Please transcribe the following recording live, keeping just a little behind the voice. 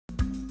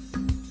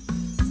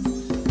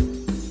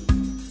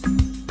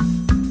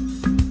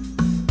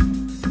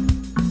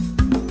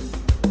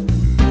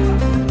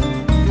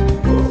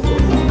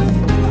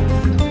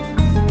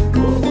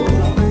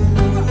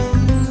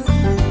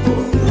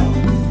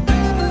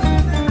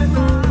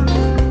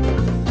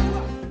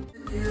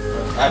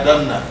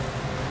Adamna,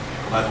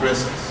 my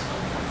princess,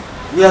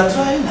 we are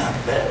trying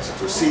our best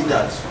to see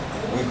that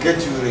we get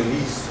you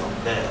released from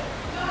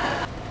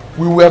there.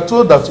 We were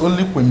told that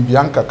only Queen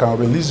Bianca can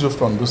release you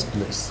from this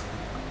place.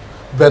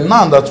 But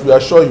now that we are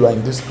sure you are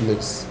in this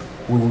place,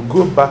 we will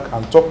go back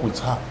and talk with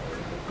her.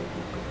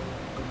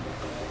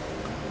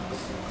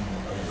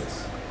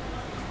 Yes.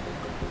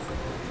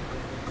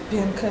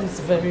 Bianca is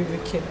very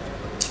wicked.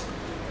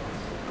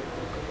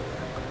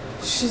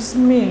 She's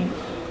mean.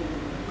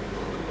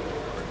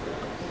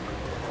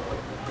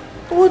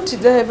 What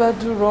did I ever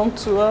do wrong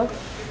to her?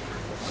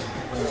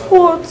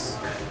 What?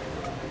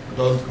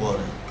 Don't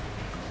worry.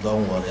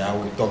 Don't worry. I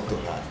will talk to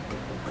her.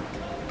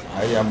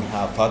 I am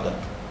her father.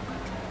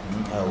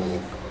 I will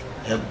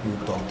help you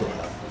talk to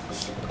her.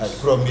 I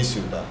promise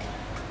you that.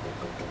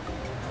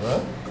 Huh?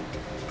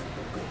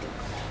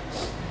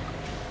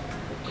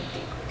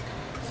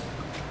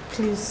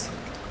 Please,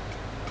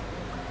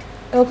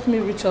 help me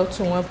reach out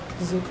to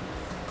Nwabuzi.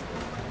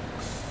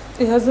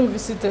 He hasn't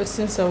visited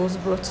since I was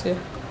brought here.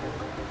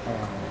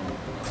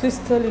 Please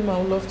tell him I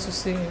would love to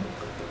see him.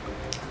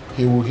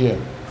 He will hear.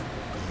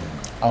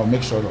 I'll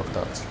make sure of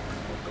that.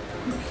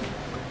 Okay.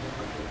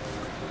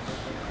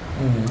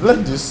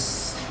 Let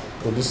this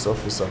police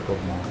officer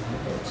come now.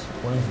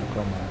 When he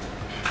come out,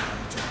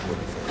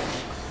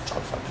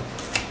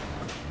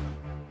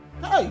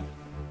 Hey!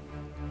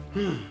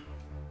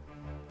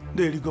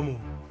 There you go.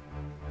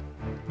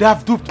 They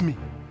have duped me.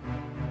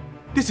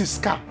 This is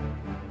scam.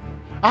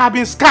 I have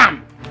been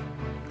scammed.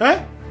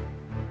 Eh?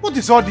 What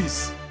is all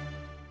this?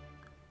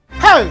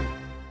 Hey!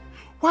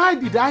 Why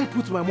did I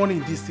put my money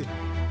in this thing?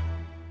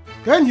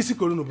 Can you see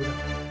Corona, brother?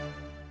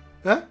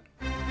 Eh?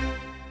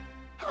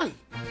 Hey!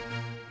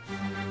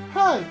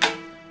 Hey!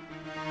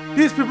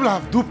 These people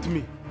have duped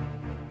me.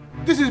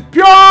 This is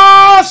pure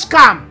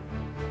scam.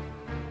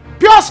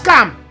 Pure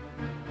scam.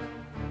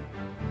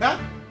 Eh?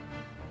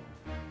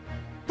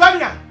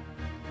 Tanya!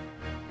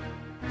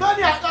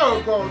 Tanya!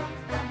 Oh God!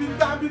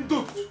 I've been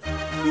duped.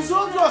 It's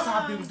obvious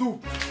I've been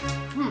duped.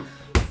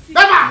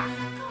 Never!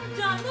 Calm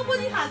down.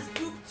 Nobody has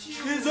duped you.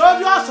 It's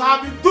obvious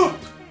I've been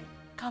duped.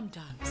 Calm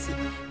down. See,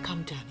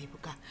 calm down,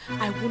 Ebuka.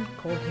 I won't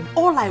call him.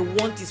 All I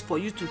want is for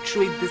you to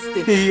trade this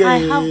thing. Yeah. I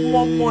have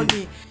more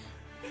money.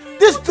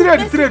 This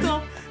trade.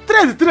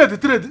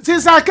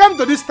 Since I came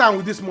to this town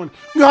with this money,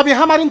 you have been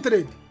hammering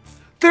trade.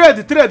 Trade.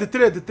 The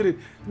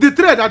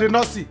trade I did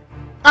not see.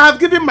 I have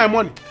given my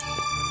money.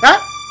 Eh?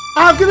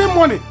 I have given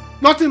money.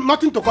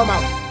 Nothing to come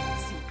out.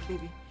 See,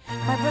 baby,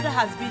 my brother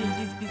has been in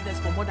this business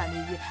for more than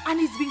a year and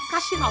he's been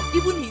cashing out,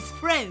 even his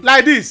friends.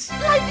 Like this.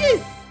 Like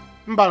this.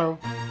 Mbaro,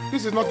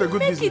 this is not a good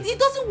business. It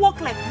doesn't work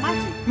like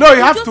magic. No,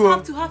 you just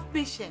have to have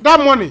patience. That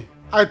money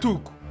I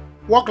took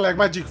work like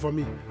magic for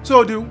me.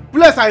 So the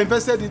place I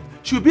invested it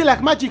should be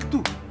like magic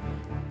too.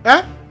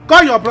 Eh?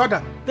 Call your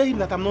brother. Tell him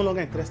that I'm no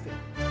longer interested.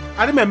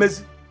 I remember.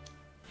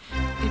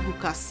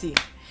 Ebuka, see,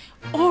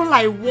 all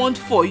I want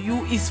for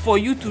you is for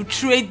you to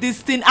trade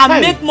this thing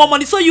and make more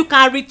money so you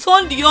can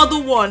return the other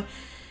one.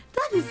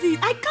 That is it.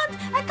 I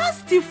can't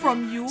steal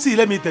from you. See,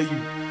 let me tell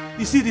you.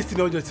 You see this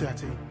thing I just say.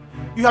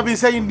 You have been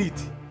saying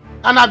it,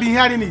 and I've been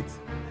hearing it.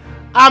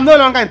 I'm no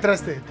longer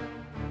interested.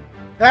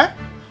 Eh?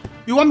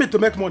 You want me to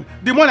make money?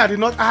 The money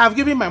I have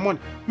given my money.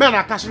 Men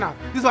are cashing out.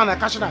 This one are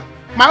cashing out.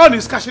 My own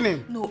is cashing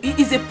in. No, it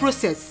is a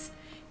process.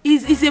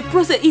 It's a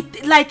process.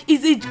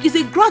 It's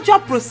a gradual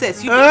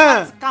process. You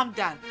have to calm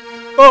down.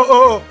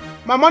 Oh.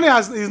 My money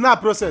is not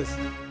a process.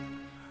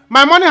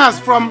 My money has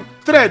from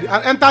trade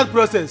and entered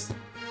process.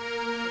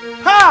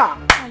 Ha!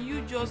 Can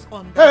you just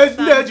understand?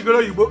 Hey,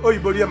 you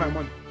borrow my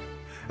money.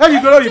 Hey,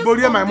 you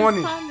borrow my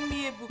money.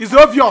 It's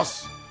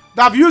obvious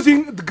that I'm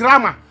using the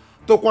grammar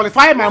to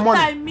qualify my money. What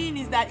I mean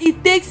is that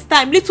it takes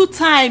time, little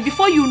time,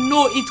 before you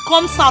know it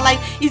comes out. Like,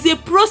 it's a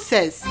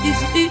process.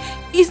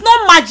 It's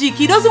not magic.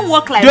 It doesn't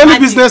work like magic. The only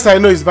magic. business I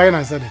know is buying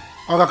and selling.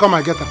 I'll come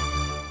and get them.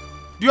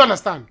 Do you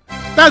understand?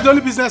 That's the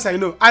only business I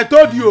know. I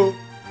told you.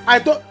 My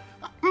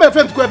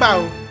friend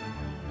Kweba.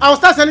 I will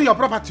start selling your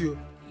property.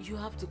 You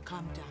have to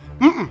calm down.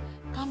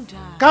 Calm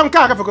down.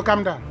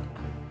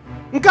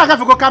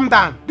 Calm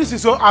down. This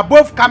is so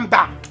above calm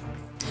down.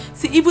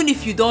 See, even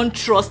if you don't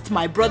trust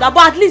my brother,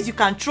 but at least you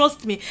can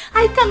trust me.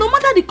 I can, no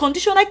matter the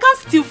condition, I can't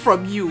steal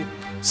from you.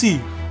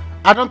 See,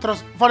 I don't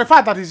trust. For the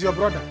fact that he's your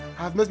brother,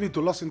 has made me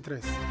to lose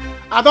interest.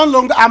 I'm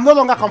no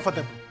longer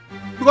comfortable.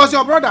 Because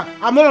your brother,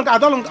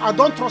 I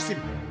don't trust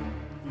him.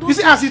 You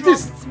see, as it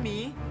is.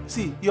 Me?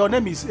 See, your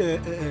name is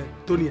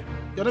Tonya.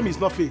 Your name is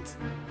not Faith.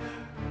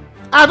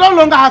 I don't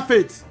longer have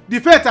faith. The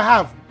faith I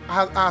have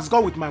has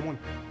gone with my money.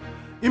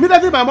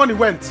 Immediately my money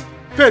went,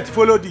 faith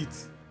followed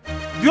it.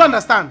 Do you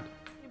understand?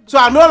 So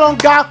I no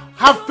longer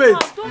have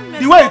faith.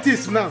 The way it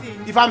is now,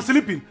 if I'm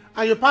sleeping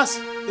and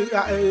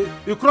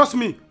you cross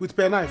me with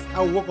penknife,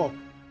 I will wake up.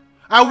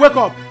 I will wake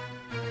up.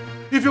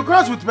 If you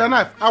cross with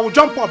penknife, I will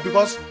jump up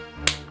because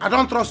I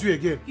don't trust you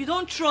again. You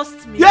don't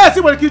trust me? Yes,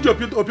 when you kill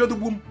your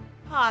boom.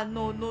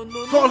 No.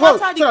 So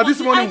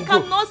this morning I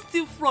cannot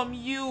steal from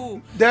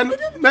you. Then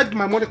let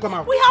my money come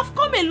out. We have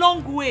come a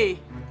long way.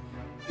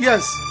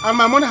 Yes, and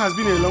my money has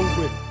been a long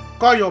way.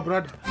 call your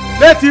brother.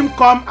 Let him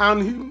come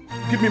and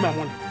give me my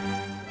money.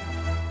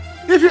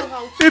 If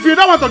you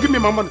don't want to give me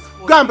my money,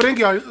 go and bring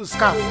your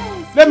scarf.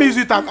 Let me use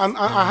it and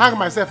hang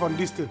myself on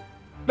this thing.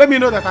 Let me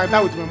know that I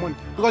die with my money.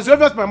 Because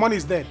obviously my money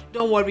is dead.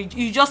 Don't worry,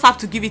 you just have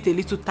to give it a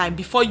little time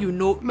before you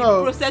know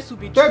the process will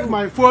be true. Take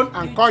my phone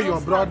and call your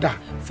brother.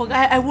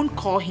 I won't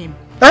call him.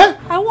 Eh?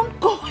 I won't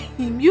call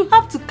him. You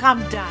have to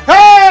calm down.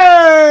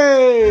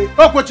 Hey!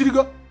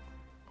 Oh,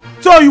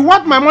 so you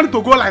want my money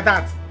to go like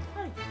that?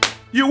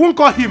 You won't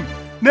call him.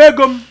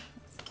 Negum.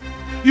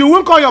 You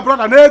won't call your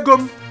brother.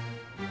 Negum.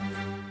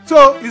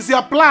 So it's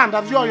your plan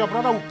that you and your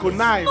brother will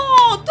connive.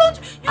 No,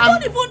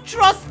 don't even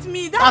trust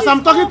me. As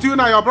I'm talking to you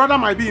now, your brother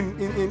might be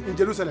in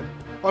Jerusalem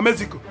or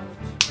Mexico.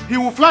 He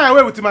will fly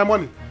away with my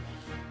money.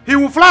 He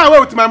will fly away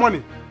with my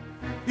money.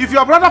 If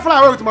your brother fly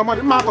away with my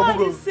money, why are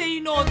you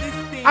saying all these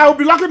things? I will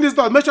be locking this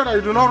door. Make sure that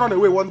you do not run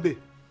away one day.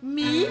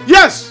 Me?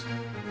 Yes.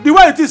 The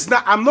way it is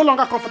now, I'm no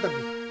longer comfortable.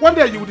 One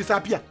day you will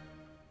disappear.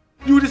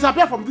 You will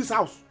disappear from this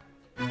house.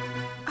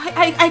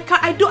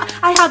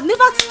 I have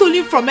never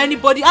stolen from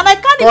anybody, and I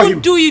can't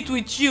even do it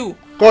with you.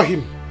 Call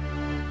him.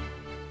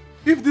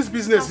 If this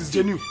business is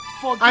genuine,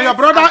 and your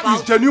brother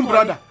is genuine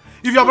brother,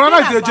 if your brother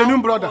is a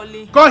genuine brother,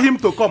 call him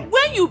to come.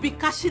 When you be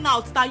cashing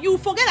out, now you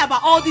forget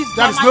about all this.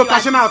 There is no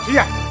cashing out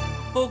here.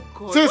 Oh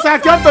God. Since I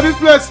came to this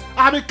place,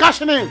 I have been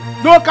cashing in.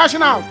 No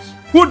cashing out.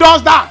 Who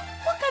does that?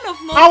 What kind of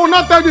nonsense? I will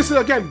not tell this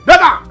again.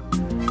 Never.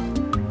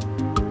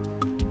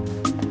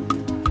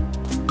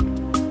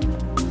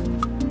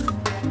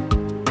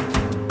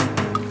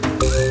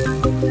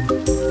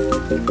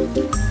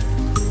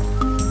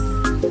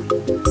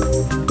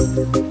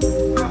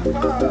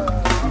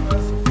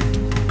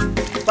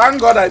 Thank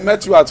God I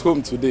met you at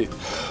home today.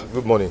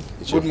 Good morning.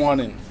 Good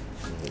morning.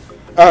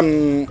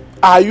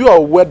 Are you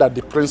aware that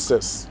the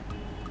princess,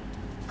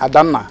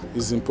 Adana,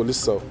 is in police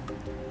cell?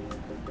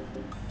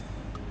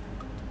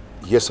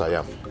 Yes, I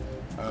am.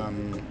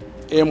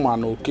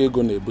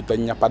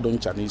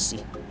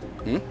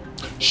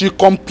 She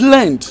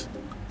complained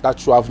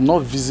that you have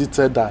not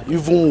visited her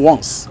even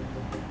once.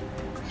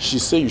 She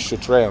said you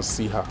should try and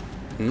see her.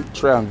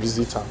 Try and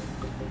visit her.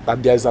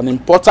 That there is an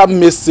important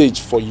message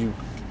for you.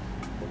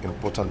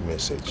 Important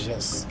message?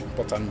 Yes,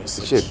 important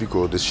message.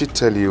 Biko, did she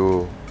tell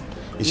you?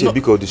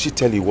 Biko, did she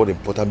tell you what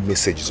important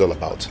message is all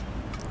about?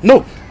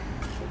 No,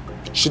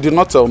 she did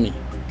not tell me.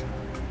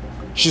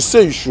 She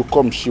said you should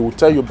come. She will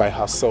tell you by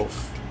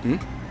herself.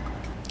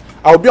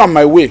 I'll be on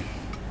my way.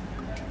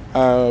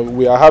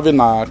 We are having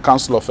a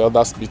council of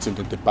elders meeting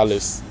in the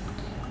palace.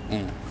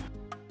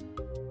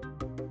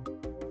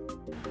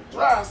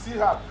 Try and see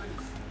her,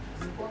 please.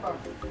 It's important.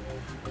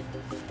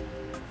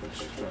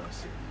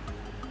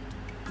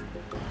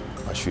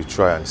 I should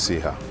try and see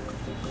her.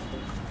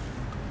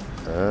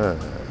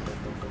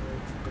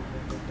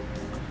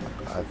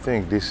 I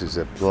think this is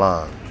a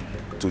plan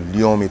to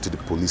lure me to the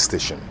police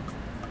station.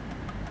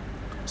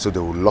 So they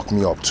will lock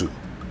me up too.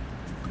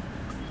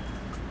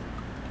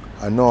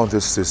 I know all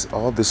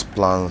these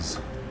plans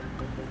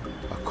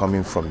are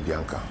coming from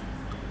Bianca.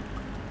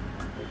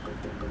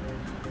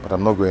 But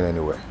I'm not going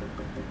anywhere.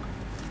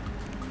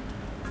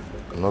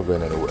 I'm not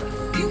going anywhere.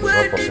 It's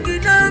not possible.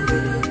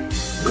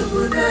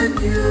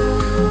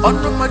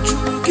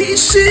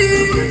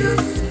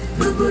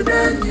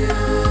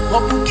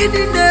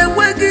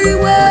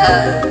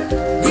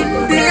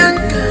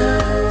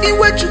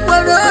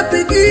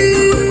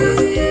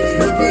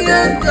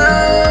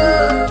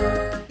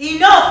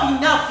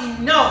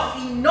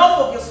 Enough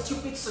of your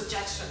stupid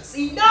suggestions.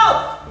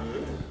 Enough!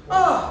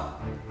 Oh.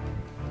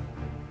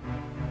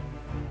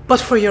 But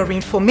for your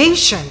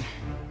information,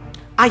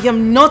 I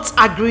am not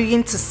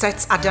agreeing to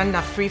set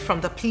Adana free from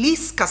the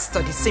police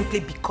custody simply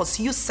because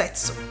you said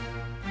so.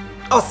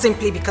 Or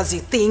simply because you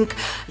think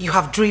you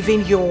have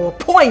driven your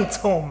point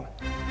home.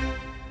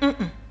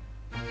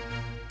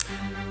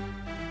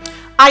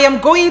 I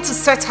am going to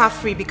set her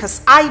free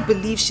because I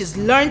believe she's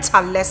learned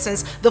her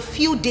lessons the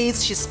few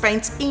days she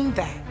spent in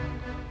there.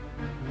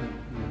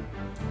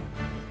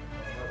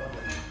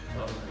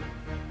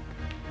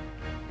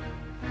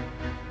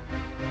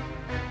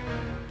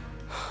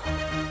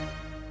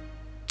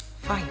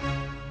 Fine.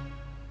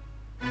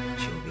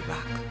 She will be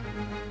back.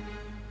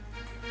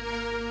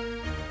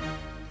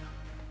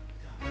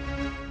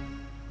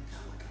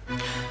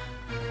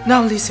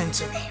 Now listen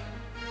to me.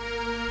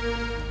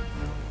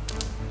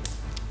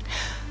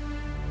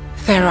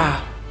 There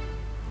are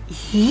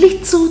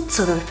little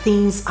to the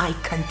things I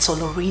can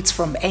tolerate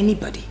from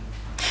anybody,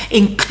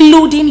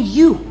 including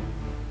you,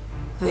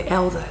 the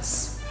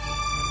elders.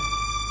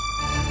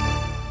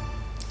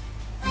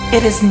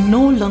 It is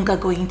no longer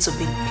going to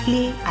be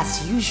play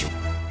as usual.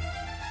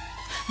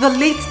 The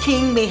late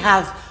king may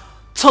have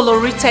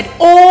tolerated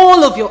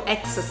all of your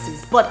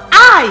excesses, but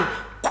I,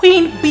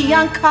 Queen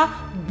Bianca,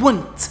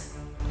 won't.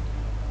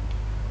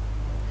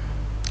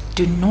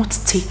 Do not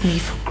take me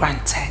for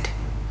granted,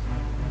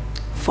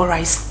 for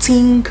I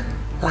sting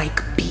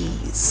like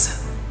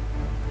bees,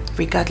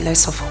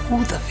 regardless of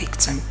who the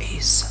victim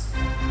is.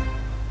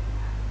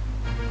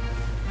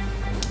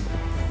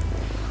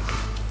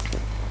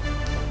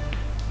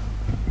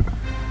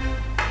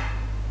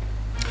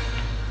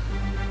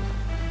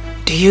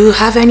 Do you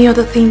have any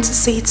other thing to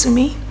say to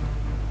me?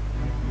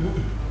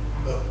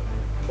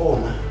 Oh,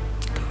 man.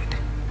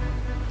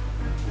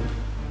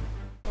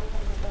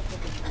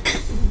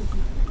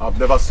 I've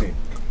never seen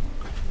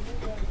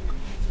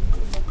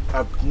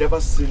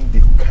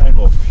the kind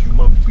of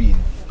human being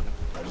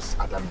that is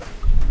Adanna.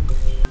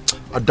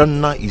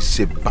 Adanna is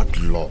a bad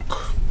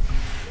luck.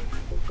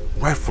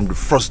 Right from the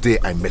first day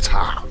I met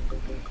her.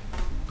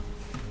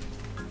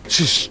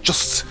 She's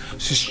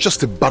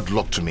just a bad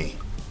luck to me.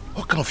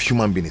 What kind of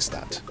human being is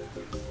that?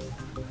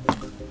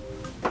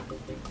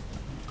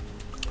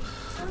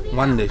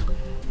 One day,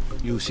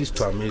 you cease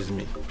to amaze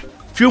me.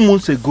 Few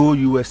months ago,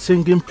 you were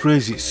singing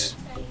praises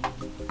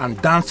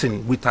and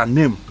dancing with her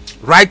name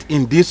right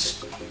in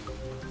this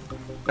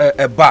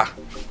bar.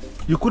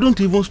 You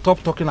couldn't even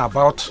stop talking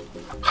about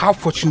how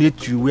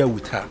fortunate you were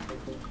with her.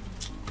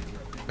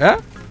 Eh?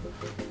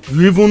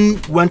 You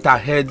even went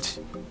ahead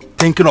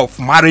thinking of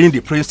marrying the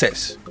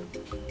princess.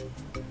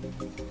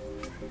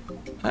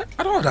 Eh?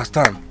 I don't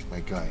understand. My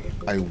guy,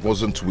 I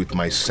wasn't with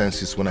my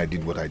senses when I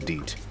did what I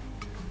did.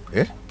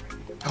 Eh?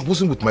 I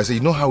wasn't with myself.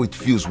 You know how it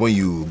feels when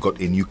you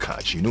got a new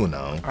catch, you know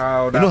now.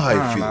 You know how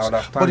it feels.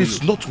 But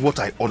it's not what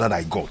I ordered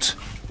I got.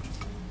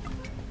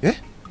 Yeah?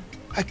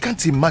 I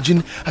can't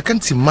imagine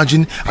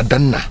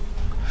Adanna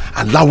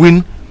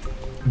allowing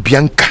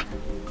Bianca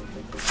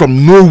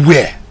from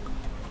nowhere.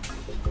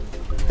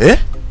 Eh?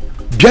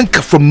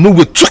 Bianca from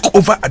nowhere took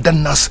over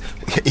Adanna's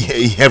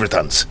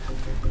inheritance.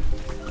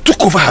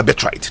 Took over her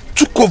birthright.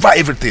 Took over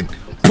everything.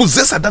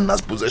 Possessed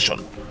Adanna's possession.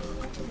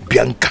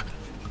 Bianca.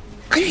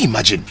 Can you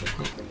imagine?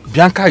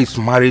 Bianca is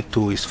married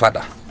to his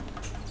father,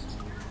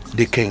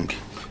 the king.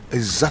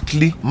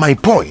 Exactly my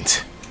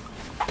point.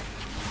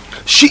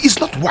 She is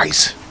not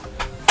wise.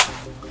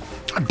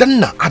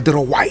 Adanna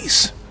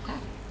otherwise.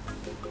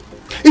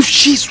 If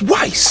she's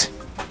wise,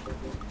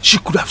 she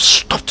could have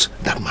stopped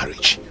that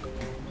marriage.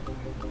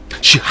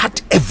 She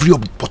had every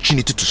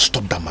opportunity to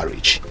stop that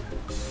marriage.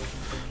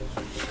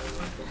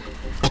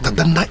 But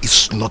Adanna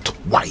is not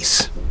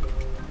wise.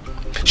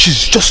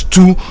 She's just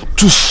too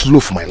slow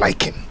for my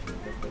liking.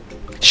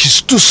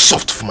 She's too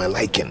soft for my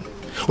liking.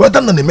 Well,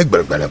 Adanna they make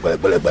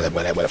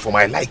for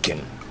my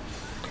liking.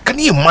 Can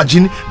you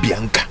imagine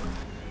Bianca?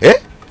 Eh?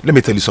 Let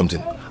me tell you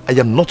something. I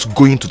am not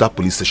going to that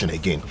police station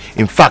again.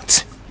 In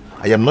fact,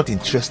 I am not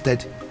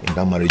interested in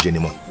that marriage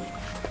anymore.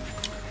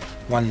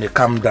 One day,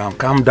 calm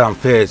down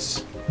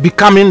first. Be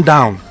calming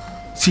down.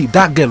 See,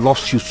 that girl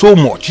loves you so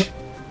much.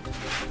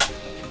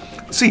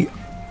 See,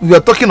 we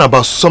are talking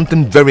about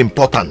something very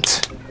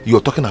important. You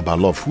are talking about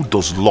love. Who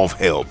does love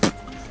help?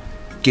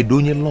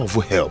 Kedonye love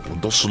will help.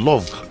 Does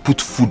love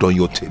put food on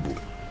your table?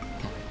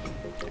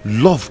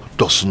 Love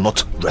does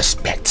not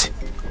respect.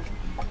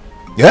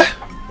 Yeah?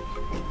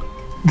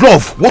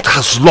 Love, what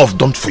has love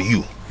done for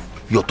you?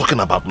 You're talking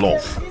about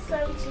love.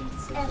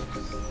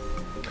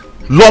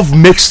 Love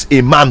makes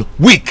a man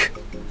weak.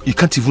 You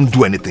can't even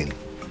do anything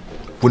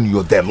when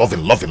you're there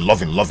loving.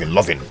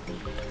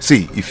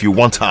 See, if you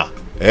want her,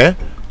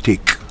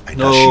 take. I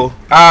dash you.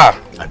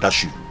 I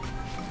dash you.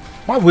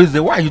 Why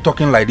are you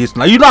talking like this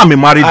now? You know I'm a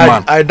married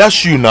man. I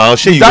dash you now.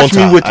 Say you want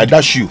her. I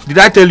dash you. Did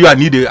I tell you I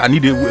need a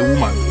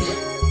woman?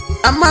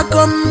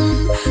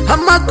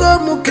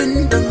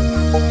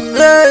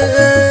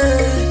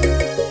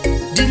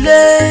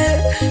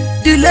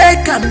 Delay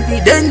can be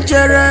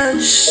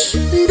dangerous.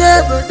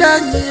 Never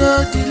done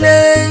your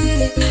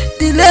delay.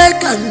 Delay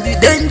can be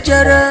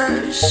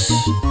dangerous.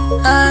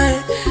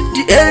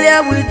 The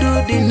earlier we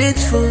do the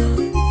needful,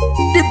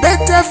 the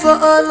better for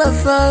all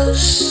of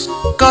us.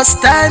 Cause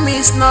time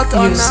is not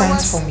on our side. You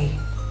sent for me.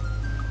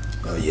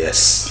 Oh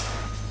yes.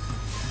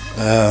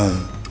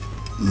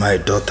 My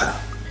daughter,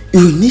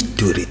 you need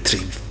to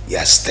retrieve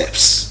your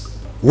steps.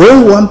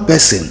 When one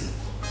person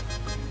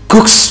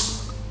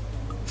cooks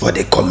for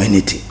the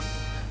community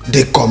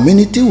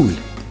will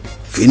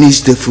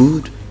finish the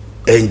food,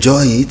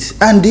 enjoy it,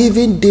 and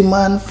even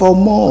demand for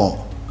more.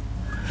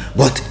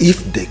 But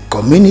if the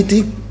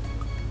community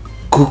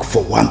cook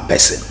for one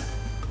person,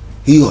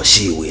 he or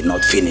she will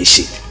not finish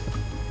it.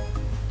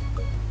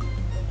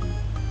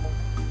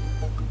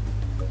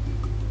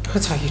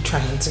 What are you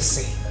trying to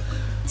say?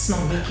 It's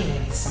not making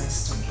any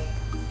sense to me.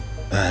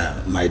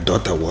 My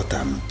daughter, what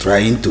I'm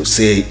trying to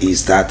say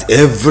is that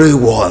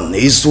everyone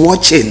is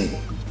watching.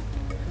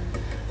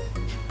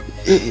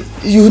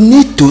 You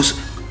need to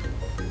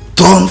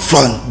turn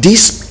from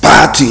this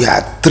path you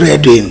are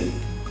treading.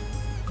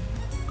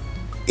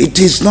 It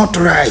is not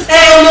right.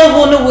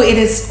 No, it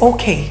is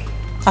okay.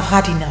 I've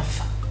had enough.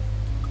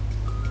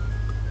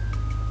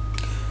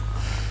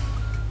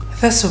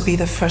 This will be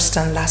the first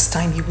and last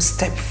time you will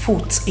step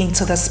foot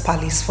into this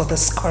palace for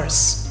this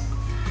curse.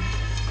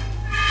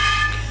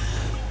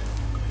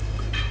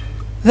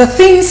 The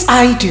things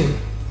I do,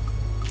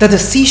 the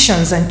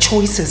decisions and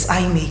choices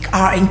I make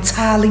are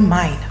entirely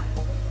mine.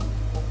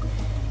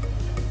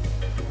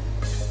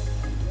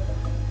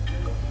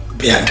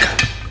 Bianca,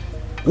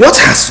 what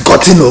has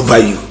gotten over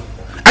you?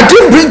 I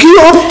didn't bring you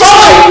up.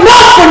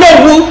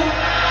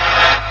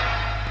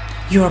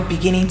 You are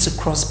beginning to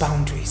cross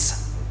boundaries.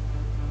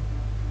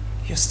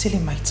 You're still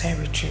in my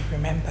territory,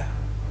 remember?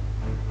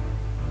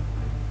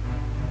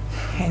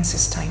 Hence,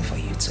 it's time for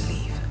you to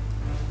leave.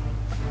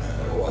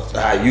 What,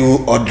 are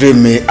you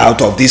ordering me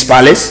out of this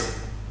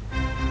palace?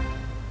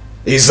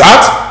 Is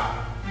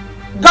that?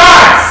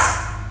 Guards!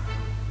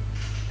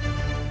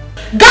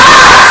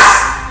 Guards!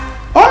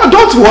 Oh,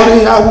 don't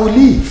worry, I will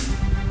leave.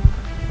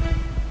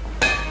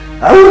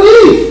 I will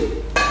leave.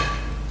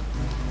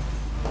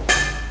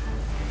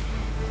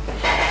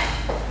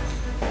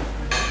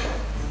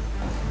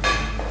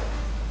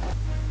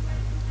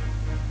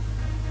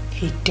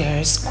 He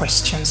dares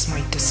questions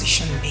my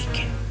decision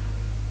making.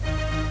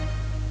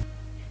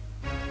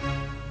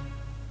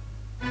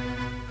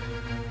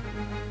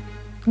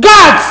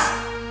 Guards!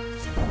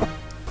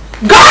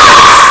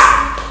 Guards!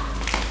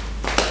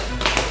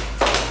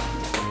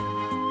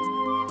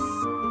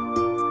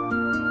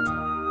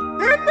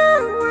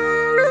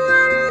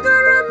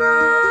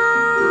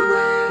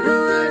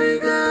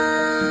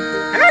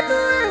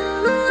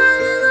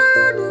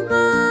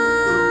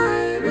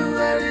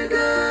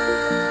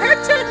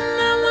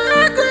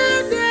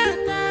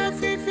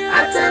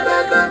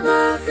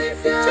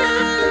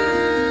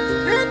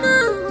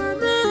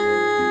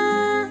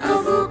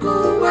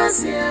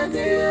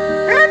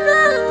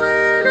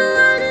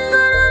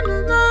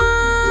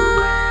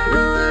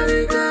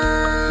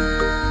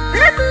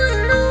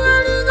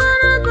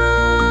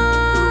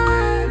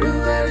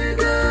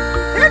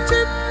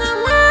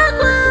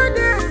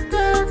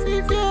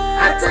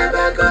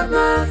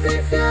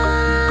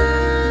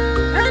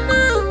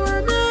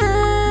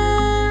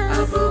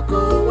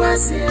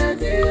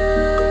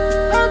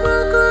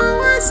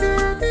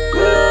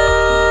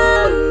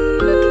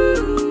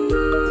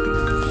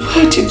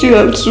 Why did you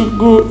have to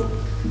go?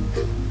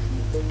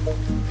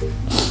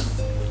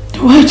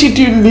 Why did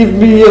you leave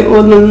me here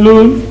all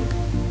alone?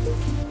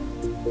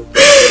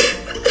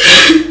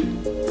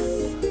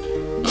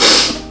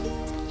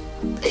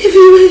 If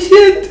you were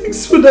here,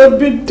 things would have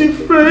been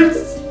different.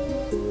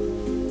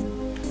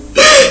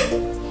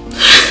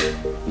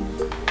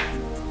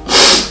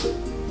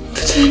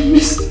 But I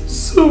miss you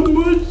so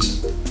much.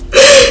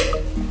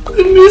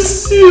 I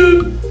miss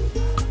you.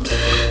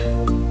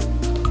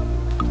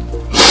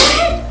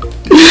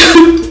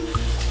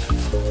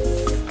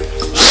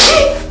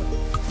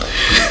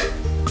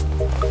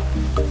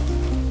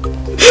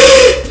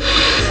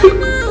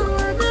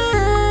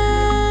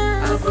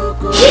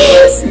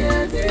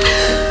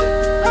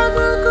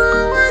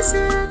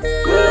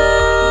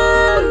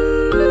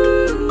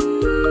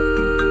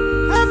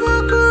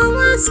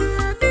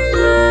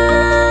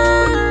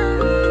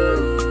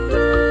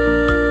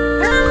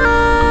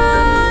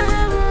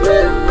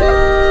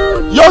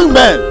 Young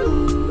men,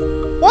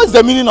 what is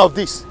the meaning of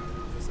this?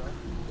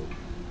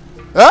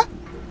 Huh?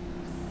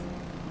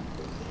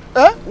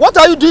 What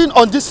are you doing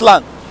on this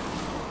land?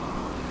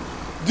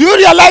 Do you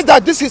realize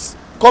that this is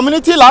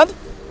community land?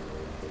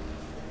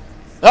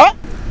 Huh?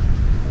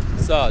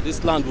 Sir,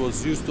 this land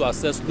was used to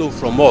access loan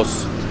from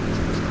us.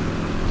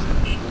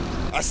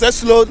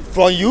 Access loan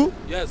from you?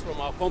 Yes, from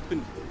our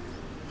company.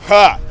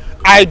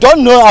 I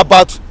don't know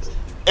about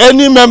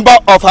any member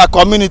of our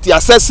community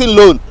accessing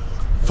loan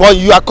for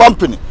your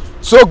company.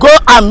 So go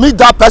and meet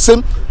that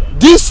person.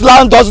 This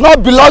land does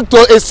not belong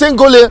to a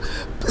single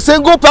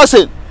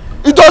person.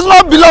 It does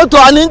not belong to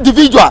an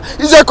individual.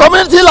 It's a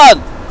community land.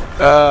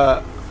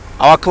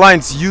 Our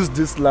clients use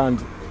this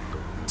land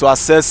to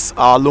access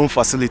our loan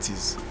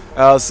facilities.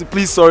 So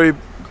please, sorry,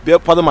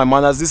 pardon my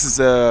manners. This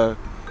is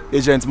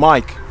Agent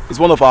Mike. He's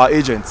one of our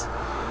agents.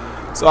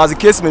 So as the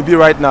case may be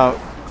right now,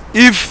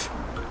 if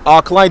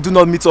our client do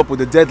not meet up with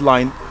the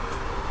deadline,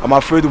 I'm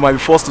afraid we might be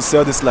forced to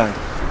sell this land.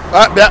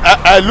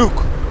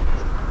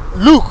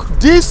 Look,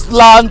 this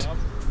land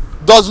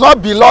does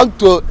not belong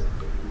to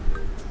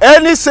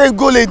any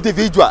single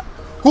individual.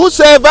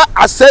 Whosoever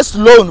access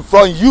loan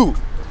from you,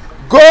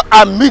 go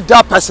and meet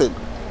that person.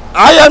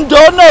 I am the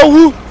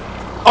owner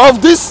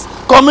of this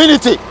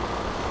community.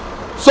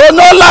 So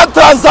no land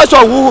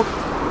transaction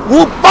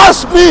will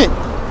pass me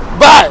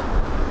by.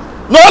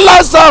 No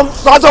land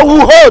transaction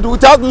will hold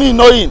without me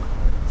knowing.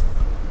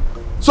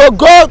 So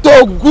go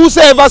to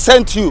whosoever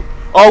sent you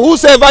or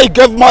whosoever you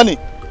gave money.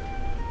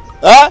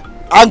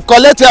 And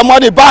collect your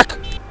money back.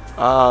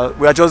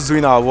 We are just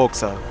doing our work,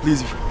 sir.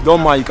 Please, if you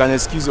don't mind, you can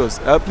excuse us.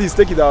 Please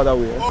take it the other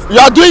way. You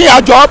are doing your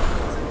job?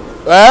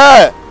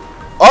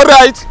 All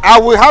right, I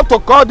will have to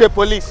call the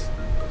police.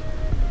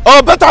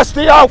 Or better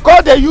still, I'll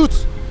call the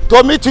youth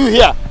to meet you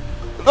here.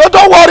 No,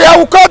 don't worry, I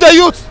will call the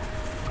youth.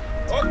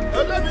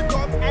 Okay, let me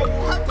come. I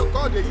will have to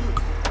call the youth.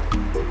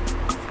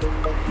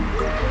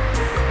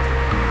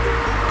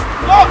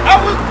 No,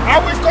 I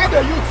will call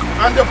the youth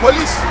and the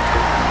police.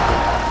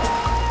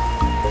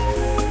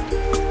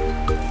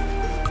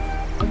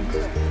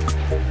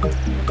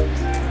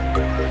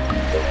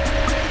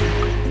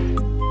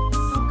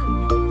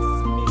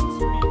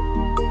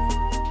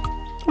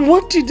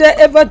 What did I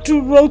ever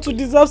do wrong to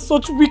deserve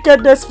such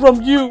wickedness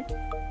from you?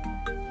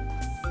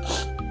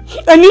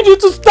 I need you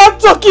to start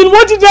talking.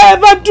 What did I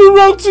ever do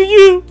wrong to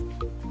you?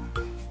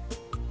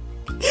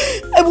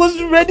 I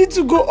was ready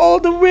to go all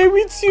the way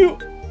with you.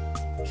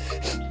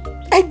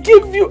 I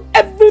gave you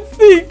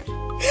everything.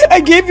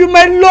 I gave you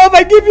my love.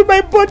 I gave you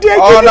my body.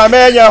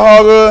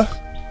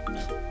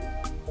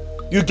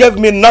 You gave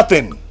me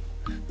nothing.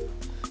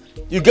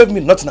 You gave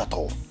me nothing at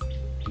all.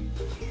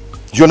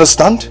 You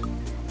understand?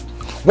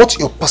 What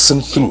you're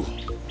passing through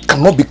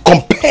cannot be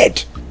compared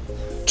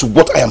to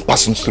what I am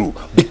passing through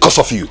because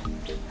of you.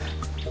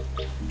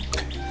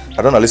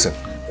 Adonna, listen.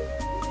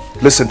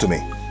 Listen to me.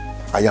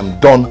 I am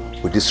done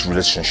with this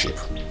relationship.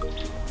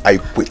 I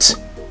quit.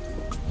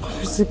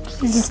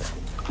 Please.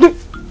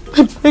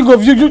 I beg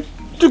of you.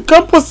 You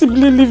can't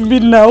possibly leave me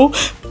now.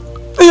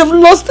 I have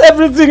lost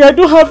everything. I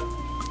don't have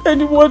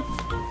anyone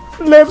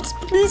left.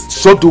 Please.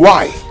 So do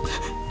I.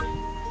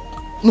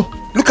 No,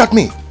 look at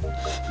me.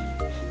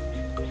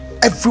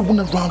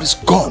 Everyone around is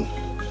gone.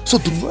 So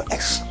do not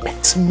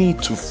expect me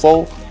to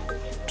fall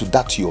to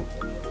that your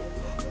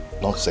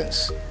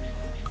nonsense.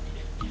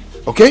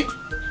 Okay?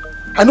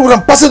 I know what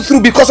I'm passing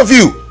through because of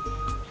you.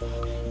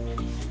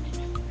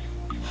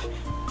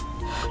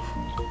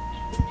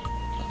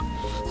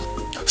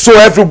 So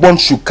everyone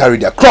should carry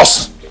their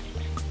cross.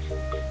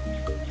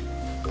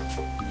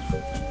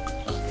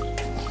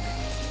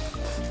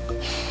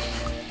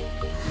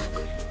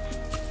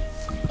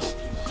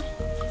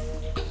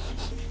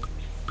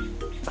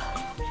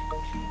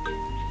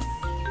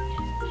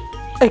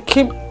 I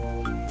came.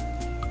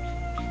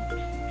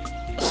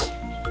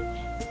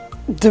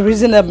 The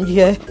reason I'm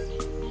here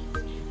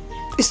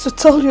is to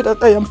tell you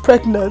that I am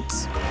pregnant.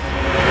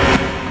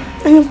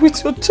 I am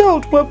with your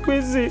child,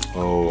 Mwakwezi.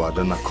 Oh,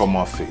 Adonna, come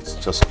off it.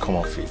 Just come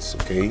off it,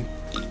 okay?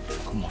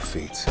 Come off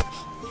it.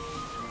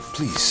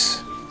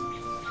 Please.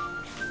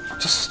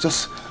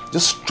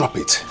 Just drop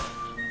it.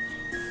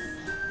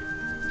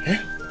 Eh?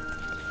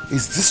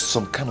 Is this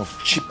some kind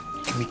of cheap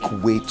chemical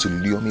way to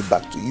lure me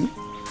back to you?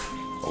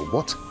 Or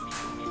what?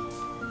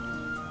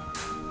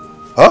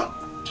 Huh?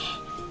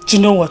 Do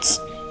you know what?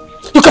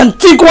 You can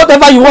think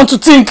whatever you want to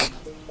think.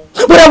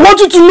 But I want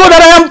you to know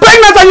that I am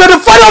pregnant and you're the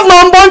father of my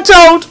unborn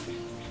child.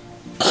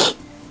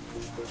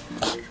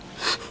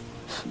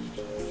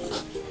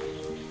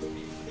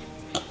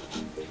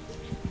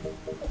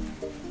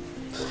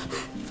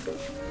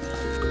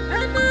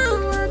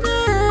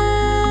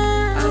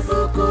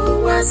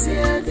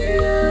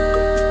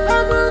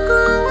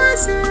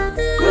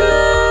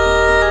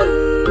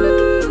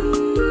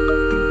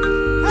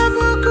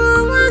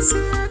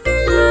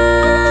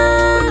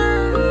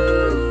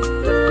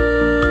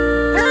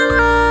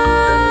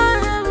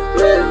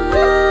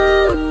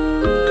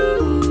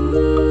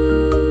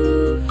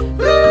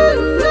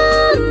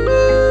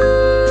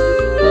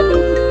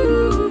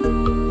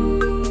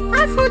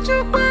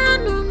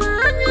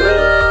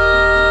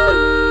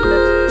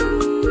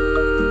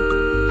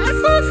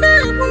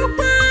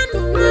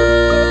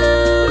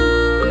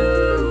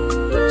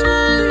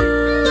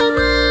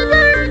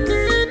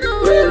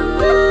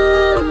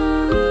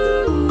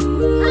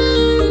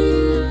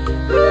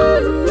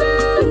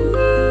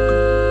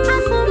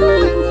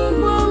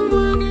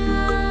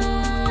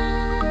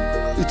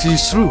 It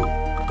is true.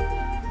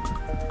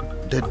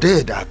 The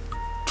dead are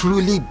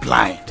truly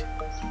blind.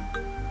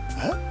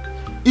 Huh?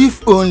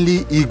 If only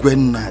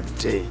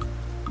Igwenade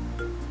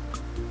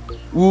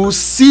will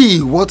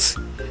see what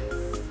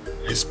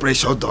his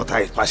precious daughter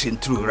is passing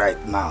through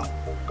right now.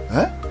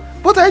 Huh?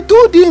 But I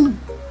told him,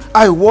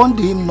 I warned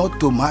him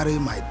not to marry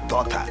my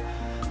daughter.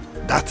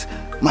 That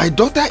my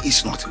daughter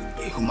is not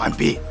a human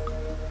being.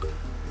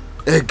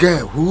 A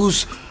girl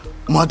whose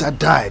mother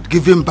died,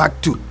 given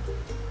back to,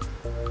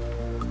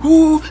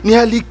 who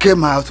nearly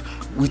came out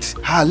with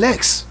her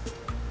legs.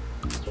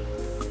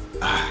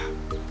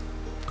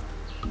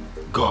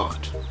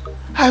 God,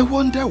 I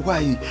wonder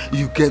why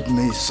you gave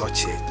me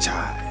such a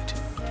child.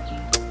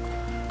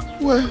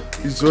 Well,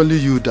 it's only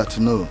you that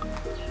know.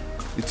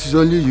 It is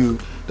only you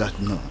that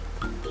know.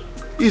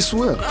 It's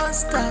well.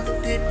 Most of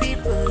the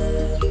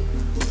people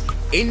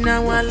in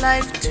our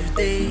life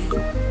today,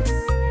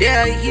 they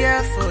are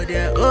here for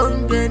their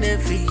own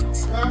benefit.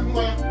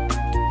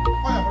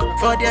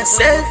 For their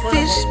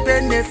selfish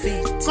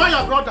benefit. Call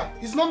your brother.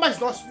 His number is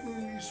not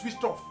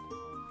switched off.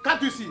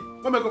 Can't you see?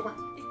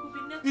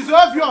 It's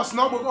obvious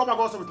now, but what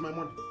goes with my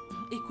money?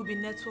 It could be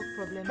network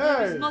problem. Hey.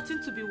 There is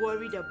nothing to be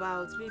worried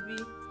about, baby.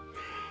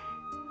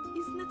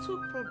 It's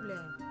network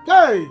problem.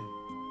 Hey!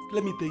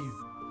 Let me tell you,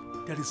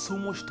 there is so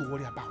much to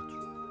worry about.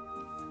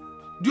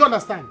 Do you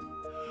understand?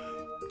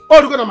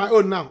 All going on my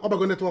own now,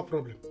 about network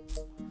problem.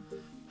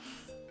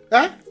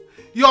 Eh?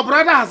 Your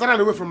brother has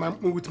run away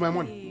from with my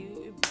money.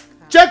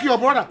 Check your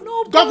brother.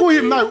 Google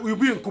him now, you'll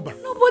be in Cuba.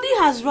 Nobody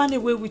has run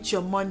away with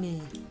your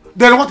money.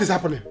 Then what is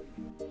happening?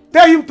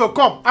 Tell him to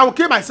come. I will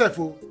kill myself.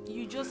 Oh.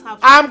 You just have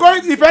to... I'm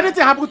going, if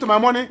anything happens to my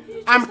money,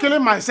 I'm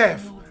killing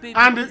myself. No, baby,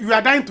 and you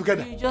are dying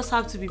together. You just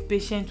have to be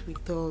patient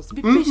with us.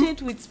 Be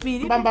patient with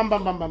me. Bam, bam,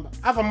 bam, bam,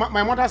 bam.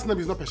 My mother's name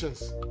is not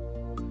Patience.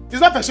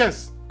 It's not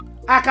Patience.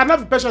 I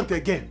cannot be patient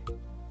again.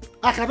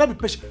 I cannot be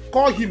patient.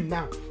 Call him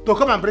now to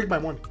come and break my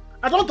money.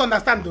 I don't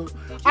understand though.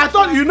 I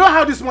thought you know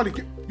how this money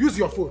came. Use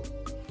your phone.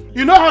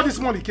 You know how this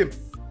money came.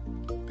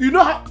 You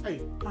know how...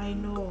 Hey. I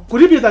know.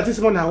 Could it be that this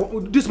money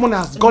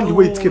has gone the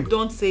way it came?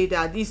 Don't say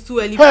that. It's too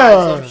early for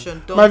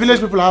assumption. My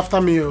village people are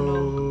after me.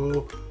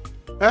 Oh.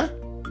 No.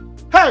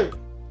 Hey!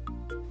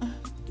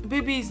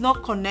 Baby, it's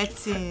not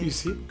connecting. You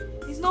see?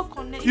 It's not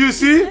connecting. You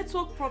see?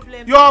 Network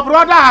problem. Your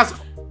brother has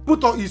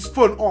put his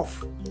phone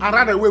off and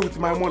ran away with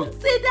my money.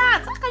 Don't say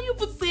that. How can you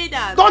say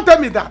that? Don't tell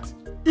me that.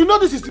 You know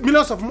this is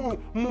millions of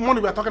money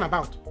we are talking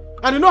about.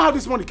 And you know how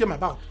this money came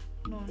about.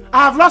 No.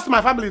 I have lost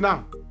my family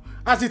now.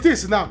 As it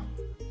is now.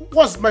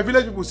 Once my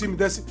village people see me,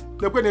 they say,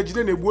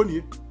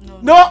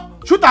 no,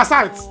 shoot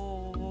aside.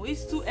 No,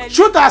 it's too early.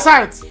 Shoot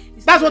aside.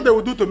 That's what they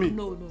will do to me.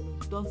 No.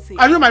 Don't say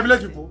Are you my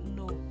village people?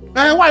 No.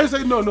 Why are you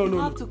saying no? You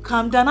have to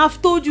calm down.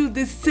 I've told you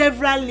this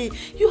severally.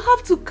 You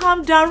have to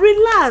calm down.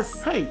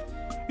 Relax. Hey,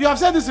 you have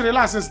said this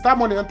relax since that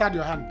money entered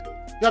your hand.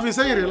 You have been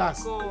saying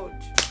relax. God.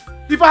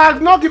 If I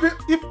had not given,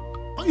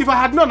 if I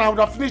had known, I would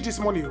have finished this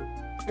money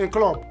in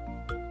club.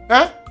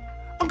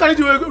 I'm carrying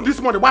you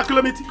this money 1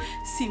 kilometer.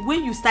 See,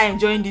 when you start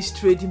enjoying this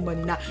trading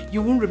money now,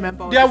 you won't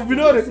remember. There will be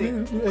no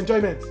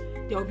enjoyment.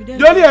 There will be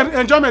the only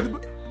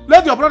enjoyment.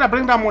 Let your brother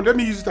bring that money. Let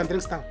me use it and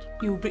drink stout.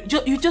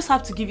 You just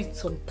have to give it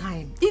some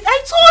time.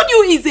 I told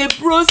you it's a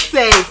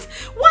process.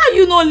 Why are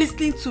you not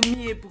listening to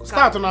me, Ebuka?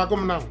 Start on our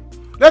come now.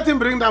 Let him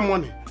bring that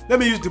money. Let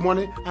me use the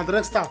money and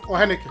drink stout or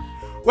Henneken.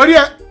 What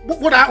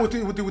with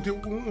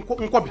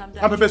Nkwobi and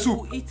pepper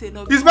soup?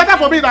 It's better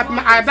for me that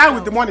I die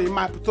with the money in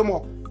my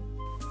stomach.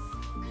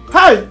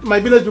 Hi, my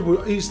village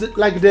people. It's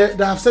like they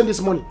have sent this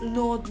money.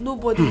 No,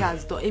 nobody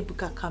has done.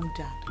 Ebuka, calm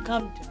down.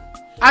 Calm down.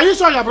 Are you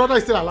sure your brother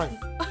is still alive?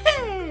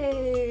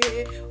 Hey,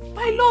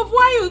 my love,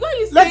 why you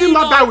let him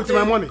not die with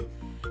my money.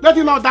 Let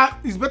him not die.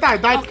 It's better I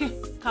die. Okay,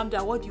 calm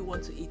down. What do you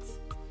want to eat?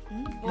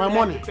 My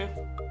money.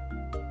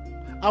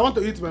 I want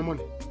to eat my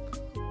money.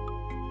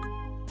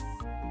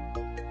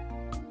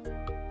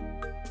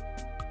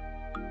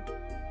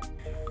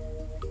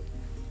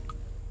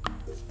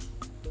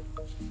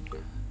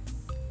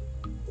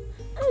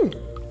 Oh.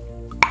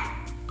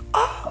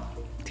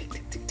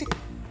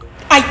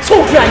 I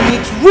told you I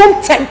need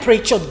room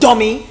temperature,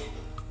 dummy.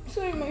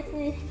 Sorry, my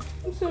queen.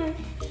 I'm sorry.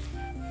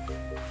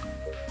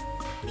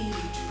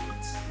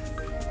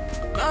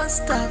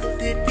 Most of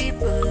the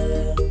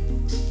people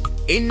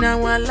in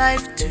our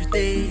life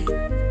today,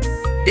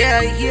 they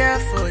are here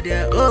for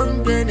their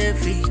own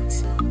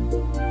benefit,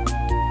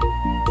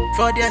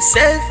 for their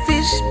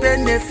selfish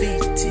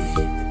benefit.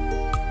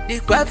 They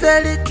are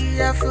very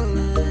careful.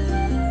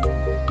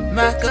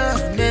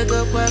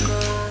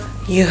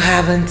 You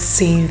haven't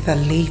seen the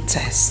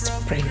latest,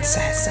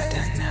 Princess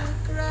Adana.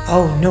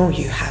 Oh no,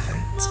 you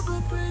haven't.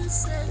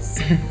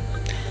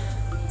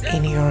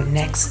 In your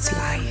next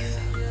life,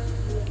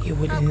 you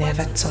would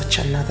never touch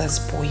another's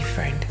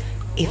boyfriend,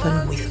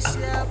 even with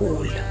a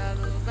pole.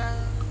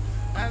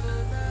 I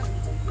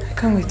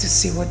can't wait to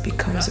see what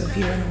becomes of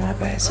you and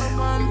Wabeza.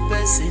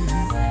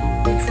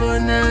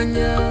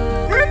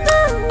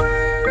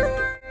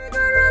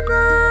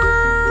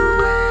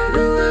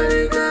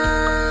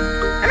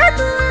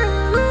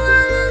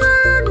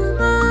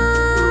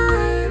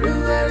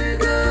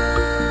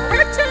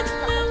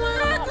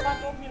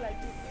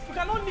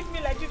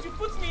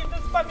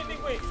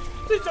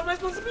 It's your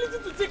responsibility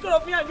to take care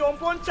of me and your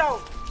unborn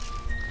child.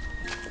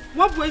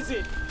 What was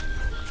it?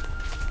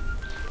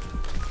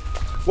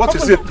 What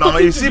is it now?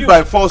 Is it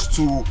by force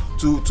to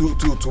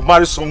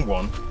marry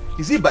someone?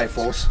 Is it by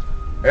force?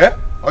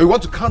 Or you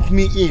want to count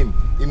me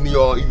in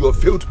your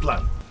failed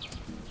plan?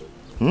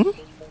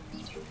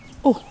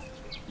 Oh.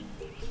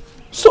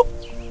 So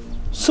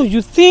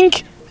you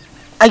think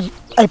I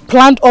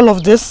planned all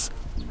of this?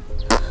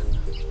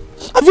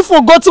 Have you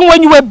forgotten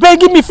when you were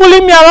begging me,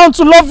 fooling me around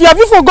to love you? Have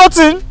you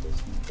forgotten?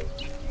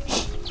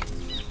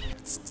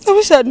 I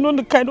wish I had known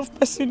the kind of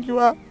person you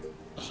are.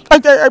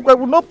 I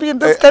would not be in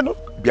this kind of...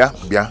 Bia.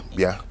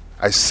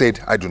 I said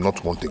I do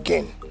not want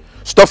again.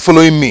 Stop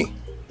following me.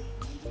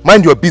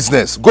 Mind your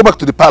business. Go back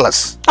to the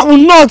palace. I will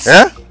not.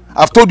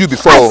 I've told you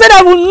before. I said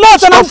I will not.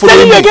 Stop, and I'm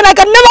telling you again, I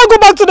can never go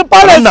back to the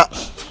palace.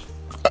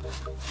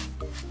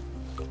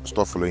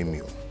 Stop following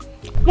me.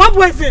 What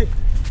was it?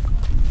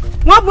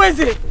 What was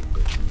it?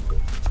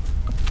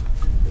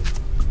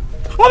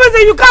 What was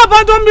it? You can't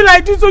abandon me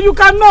like this, so you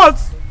cannot.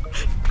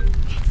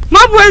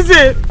 What was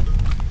it?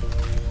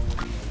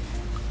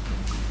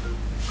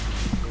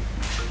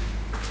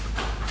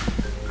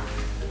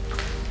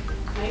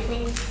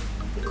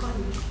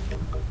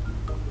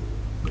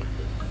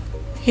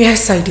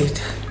 Yes, I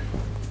did.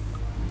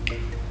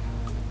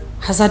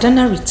 Has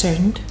Adana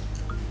returned?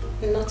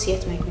 Not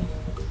yet, my queen.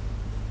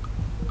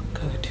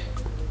 Good.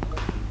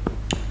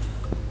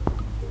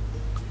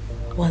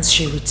 Once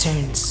she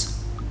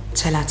returns,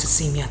 tell her to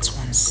see me at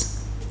once.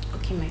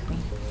 Okay, my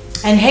queen.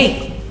 And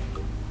hey,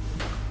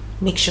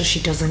 make sure she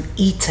doesn't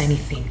eat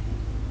anything.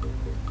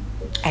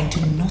 And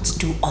do not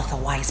do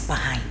otherwise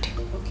behind.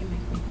 Okay, my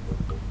queen.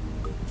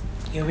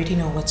 You already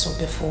know what's up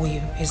before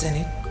you, isn't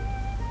it?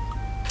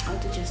 I'll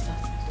do just that.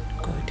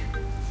 Good.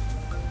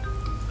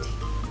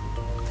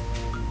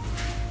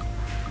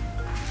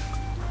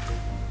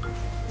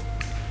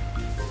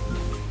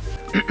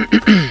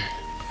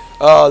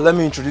 Let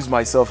me introduce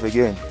myself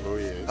again. Oh,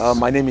 yes.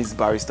 My name is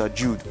Barrister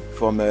Jude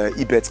from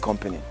Ibet's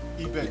company.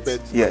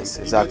 Ibet? Yes,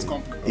 exactly.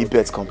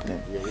 Ibet's company.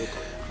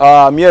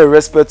 I'm here in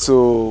respect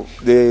to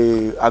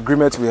the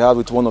agreement we had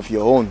with one of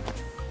your own,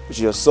 which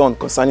is your son,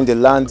 concerning the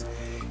land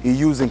he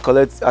used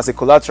as a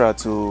collateral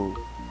to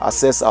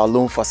access our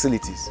loan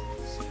facilities.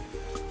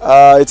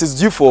 It is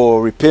due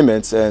for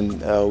repayment,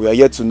 and we are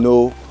yet to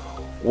know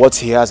what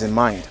he has in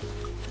mind.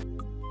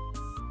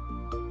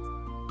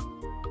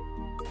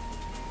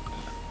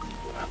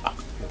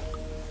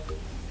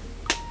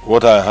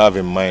 What I have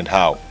in mind,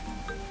 how?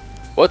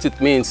 What it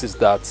means is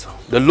that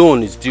the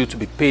loan is due to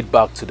be paid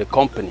back to the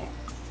company.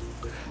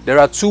 There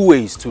are two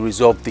ways to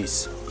resolve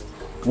this.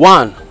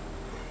 One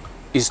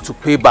is to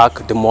pay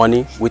back the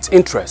money with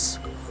interest,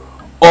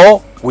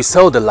 or we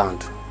sell the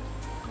land.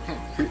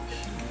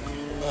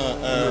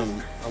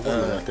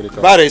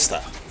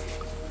 Barrister,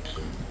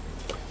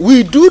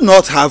 we do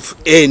not have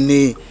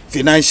any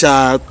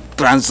financial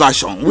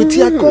transaction with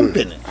your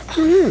company.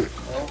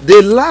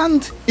 The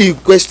land in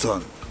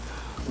question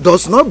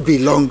does not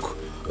belong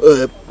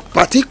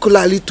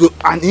particularly to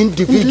an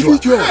individual.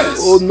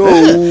 Oh no!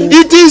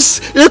 It is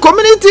a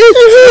community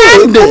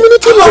land.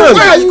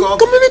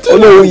 Oh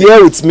no!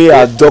 Here with me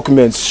are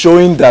documents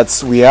showing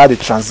that we had a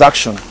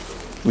transaction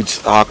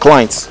with our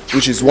client,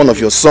 which is one of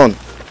your son.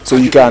 So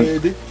you can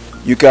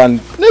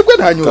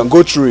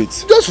go through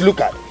it. Just look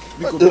at.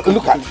 Look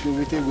at.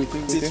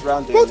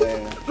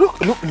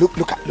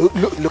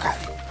 Look at.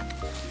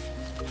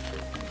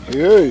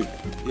 Hey.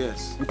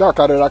 Yes.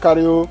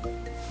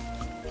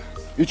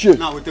 Ichie.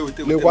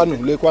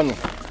 Lekwanu.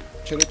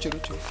 Chere.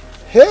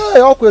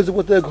 Hey, ọkụ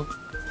ezigbote ego.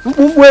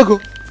 Mkpumkpu ego.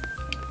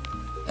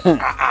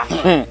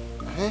 Let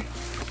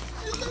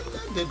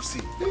them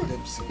see.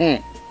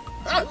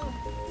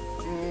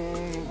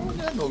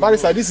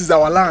 Barrister, this is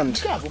our land.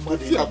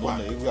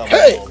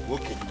 Hey.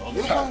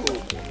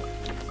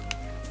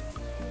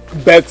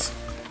 But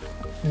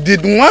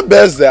did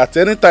Nwabeze at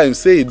any time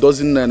say he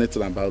doesn't know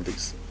anything about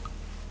this?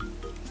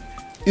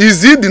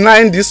 Is he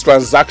denying this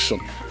transaction?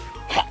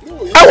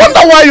 I wonder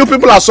why you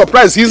people are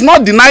surprised. He's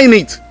not denying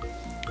it.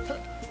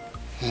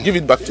 Give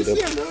it back to them.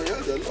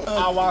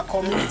 Our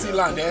community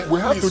land. We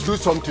have to do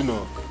something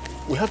now.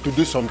 We have to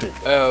do something.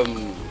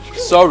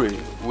 Sorry,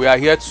 we are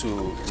here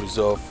to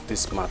resolve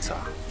this matter,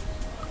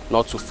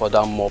 not to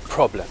further more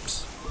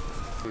problems.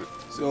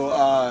 So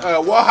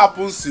what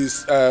happens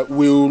is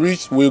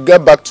we'll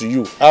get back to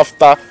you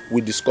after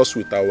we discuss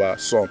with our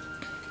son.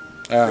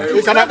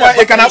 You can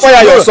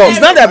acquire your son. It's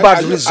not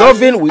about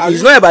resolving.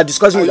 It's not about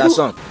discussing with our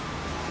son.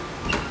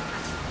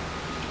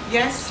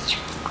 Yes.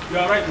 You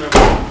are right, ma'am.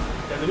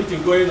 There's a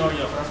meeting going on in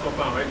your first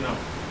compound right now.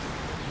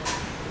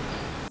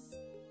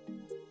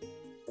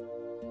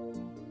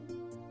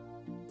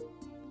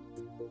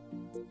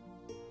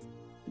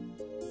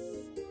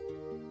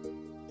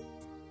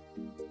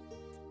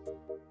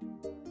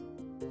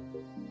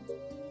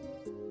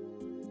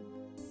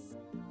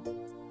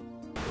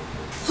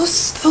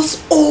 Those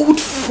old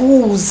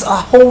fools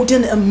are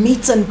holding a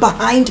meeting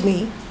behind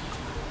me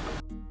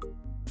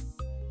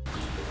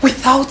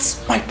without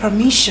my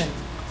permission.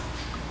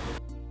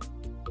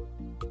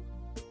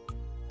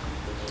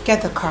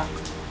 Get the car.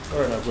 All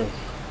right, I'm going.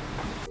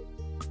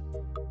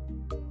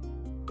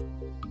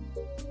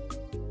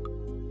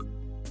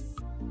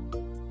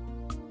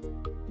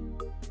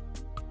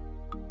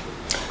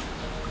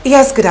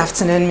 Yes, good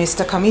afternoon,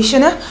 Mr.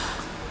 Commissioner.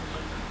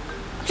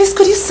 Please,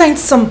 could you send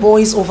some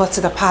boys over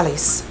to the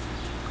palace?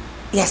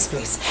 Yes,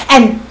 please.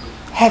 And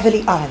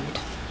heavily armed.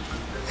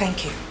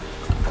 Thank you.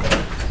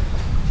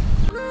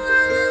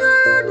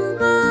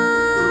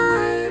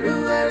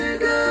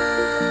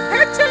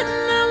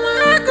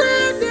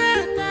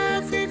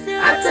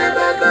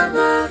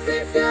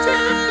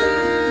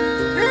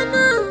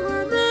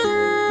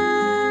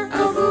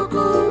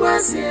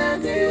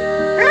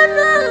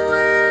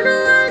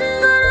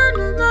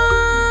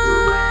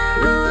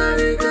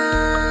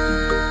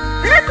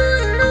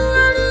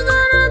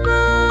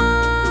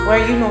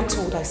 Were you not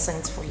told I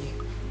sent for you?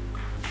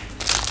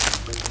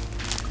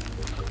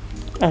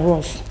 I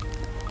was.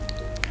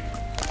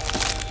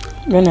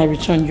 When I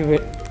returned, you were...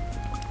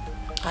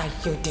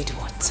 You did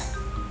what?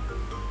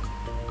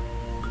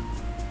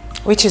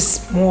 Which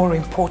is more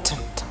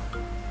important?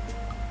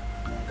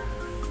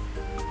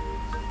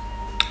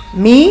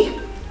 Me?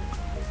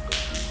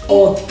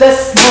 Or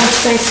this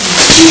nonsense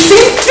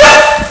you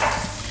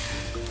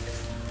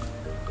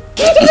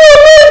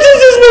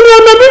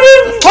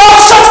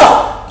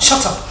Oh,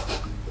 shut up!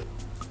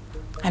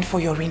 And for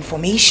your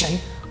information,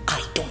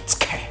 I don't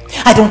care.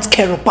 I don't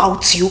care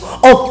about you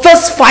or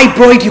this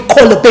fibroid you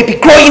call a baby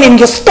growing in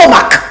your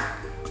stomach.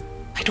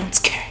 I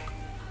don't care.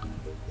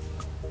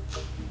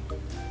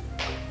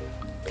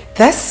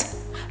 This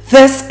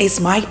is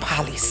my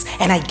palace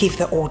and I give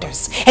the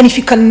orders. And if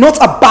you cannot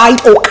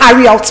abide or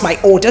carry out my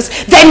orders,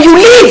 then you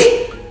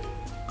leave!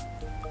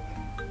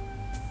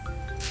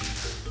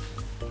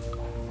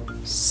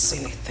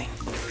 Silly thing.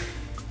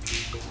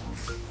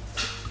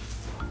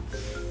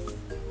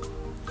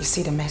 You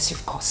see the mess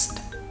you've caused?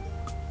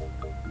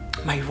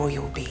 my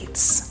royal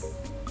beads.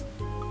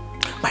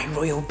 My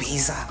royal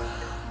beads are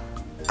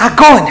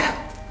gone.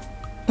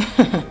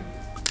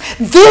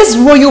 These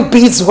royal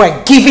beads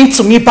were given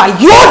to me by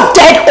your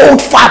dead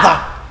old father.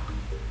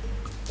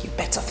 You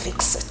better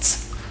fix it.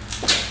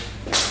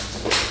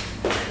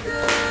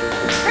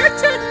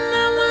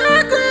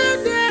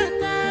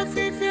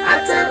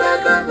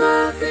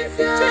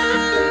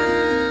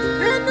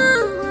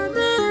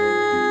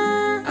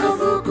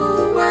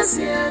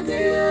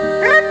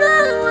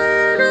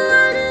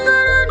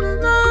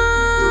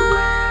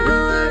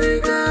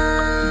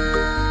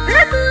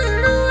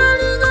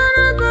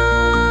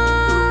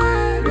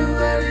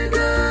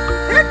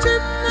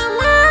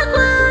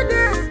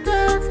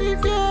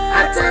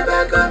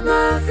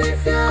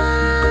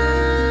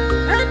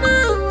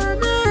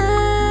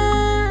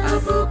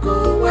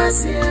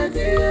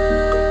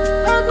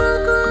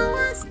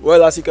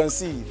 Well, as you can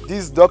see,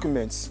 these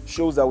documents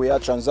shows that we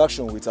had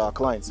transaction with our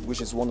clients, which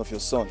is one of your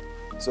son.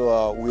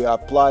 So we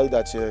apply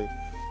that you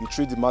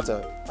treat the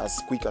matter as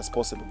quick as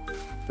possible.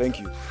 Thank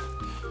you.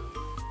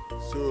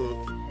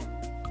 So,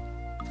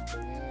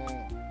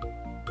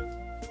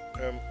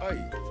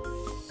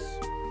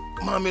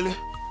 Mamele.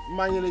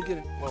 Mamele,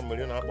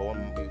 na apa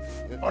one.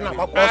 Now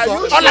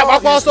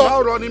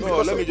running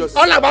because let me just.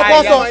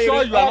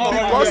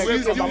 Because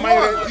he's the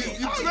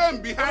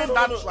brain behind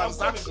that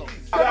transaction.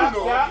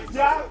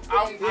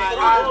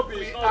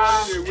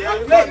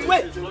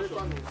 Wait.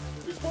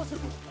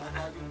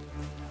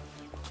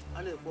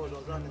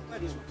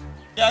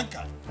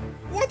 Bianca,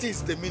 what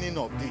is the meaning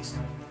of this?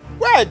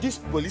 Why are these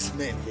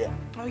policemen here?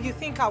 Oh, you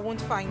think I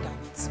won't find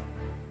out?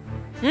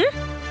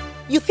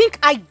 You think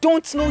I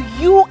don't know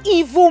you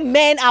evil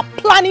men are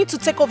planning to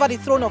take over the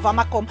throne of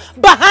Amakom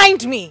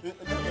behind me?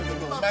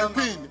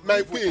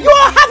 My queen. You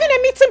are having a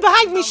meeting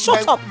behind me.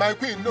 Shut up. My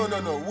queen, no.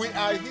 We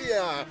are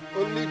here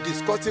only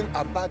discussing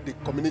about the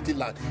community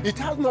land. It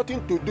has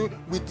nothing to do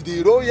with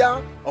the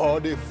royal or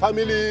the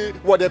family,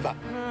 whatever.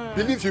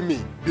 Believe you me.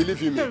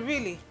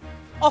 Really?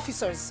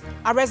 Officers,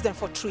 arrest them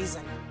for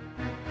treason.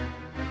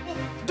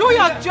 Do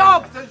your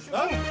job.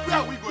 Where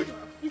are we going?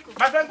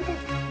 My friend, wait.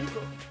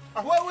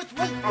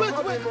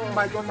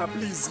 My daughter,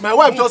 please. My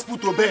wife just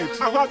put to bed.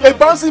 A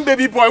bouncing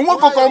baby boy.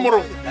 Won't go come.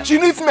 She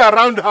needs me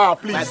around her,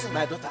 please.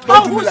 My daughter.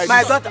 Don't do me like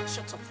my this. daughter.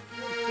 Shut up.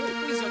 Who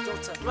is your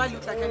daughter? Do I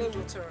look like any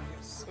daughter of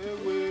yours?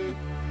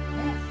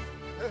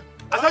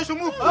 I said you should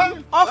move.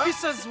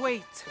 Officers,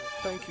 wait.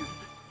 Thank you.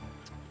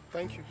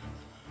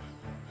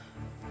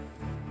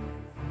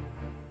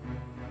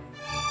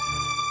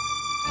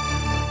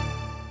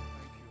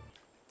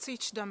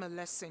 Teach them a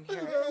lesson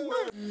here.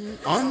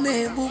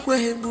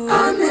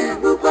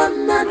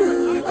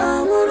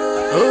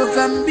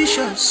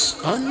 Overambitious,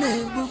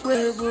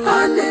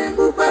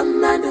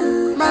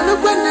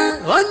 Malukwana,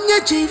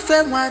 onye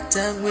chife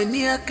mwata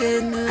mweni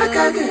akenu.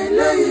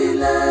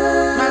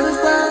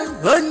 Malukwa,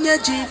 onye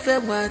chife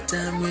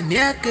mwata mweni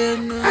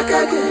akenu.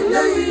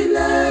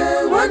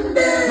 One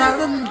day,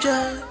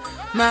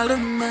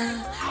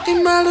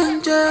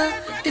 Malumja,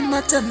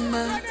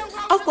 Imatama.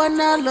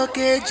 Okwana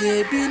loke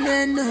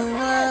jebine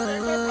nuwa.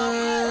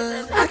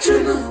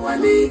 Achunu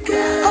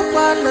wanike.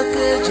 Okwa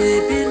loke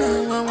jebine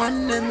nuwa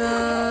wanema.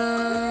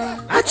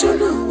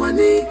 Achunu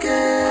wanike.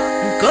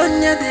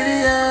 Nkonya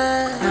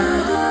diria.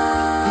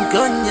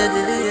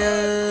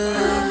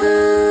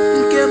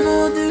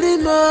 Nkemu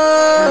dirimo.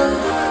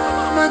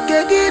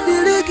 Makegi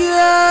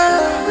dirigia.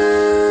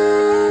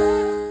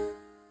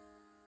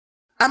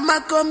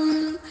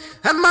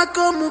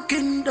 Amakom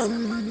kingdom.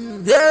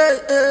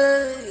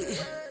 Hey.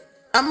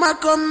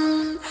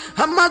 Amakom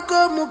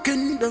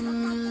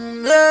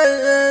kingdom.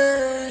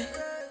 Hey.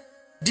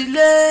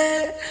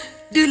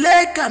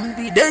 Delay can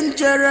be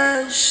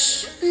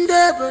dangerous.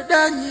 Never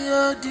done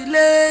your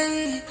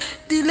delay.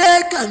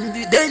 Delay can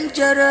be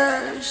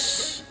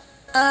dangerous.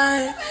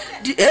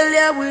 The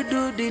earlier we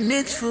do the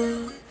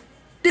needful,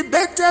 the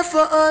better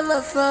for all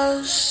of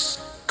us.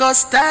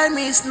 'Cause time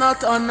is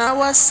not on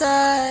our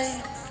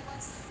side.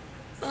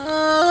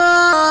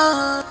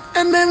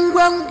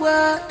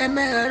 Emengwangwa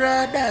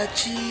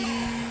emeradachi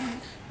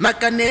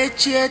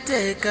makanechi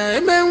eteka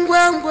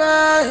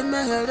emengwangwa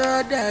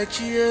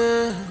emeradachi.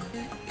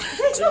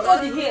 There's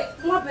nobody here.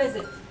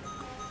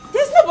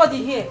 There's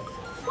nobody here.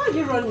 Why are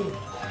you running?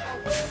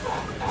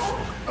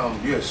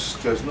 Yes,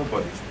 there's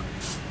nobody.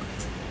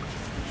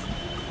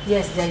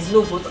 Yes, there is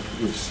nobody.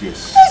 Yes.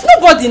 There's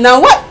nobody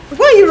now.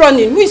 Why are you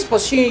running? Who is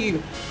pursuing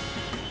you?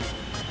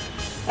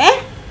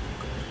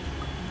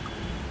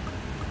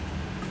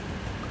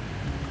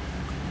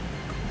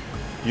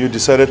 You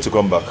decided to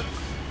come back?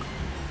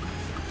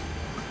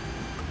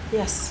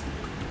 Yes.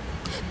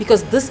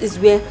 Because this is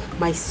where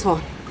my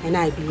son and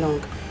I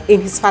belong.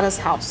 In his father's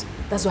house.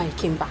 That's why I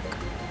came back.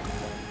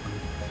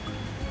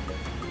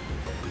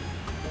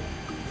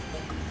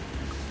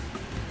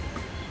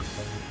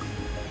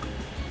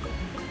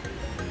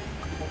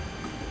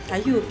 Are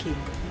you okay?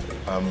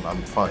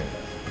 I'm fine.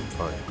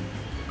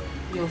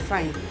 You're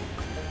fine.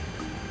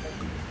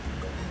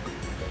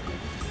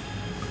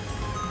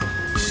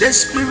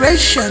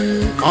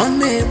 desperation,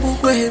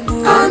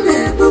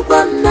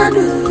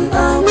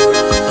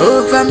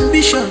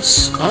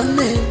 overambitious,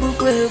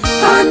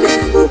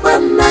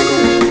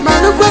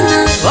 malukwana,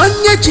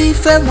 onye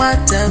chife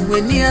mwata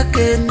weni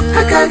akenu,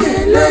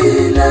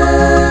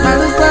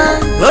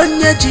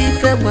 onye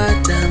chife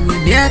mwata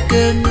weni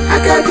akenu,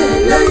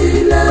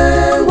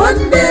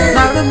 one day,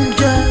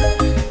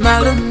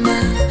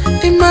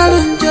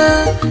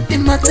 malumja,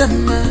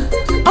 imatama,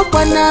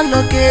 okwana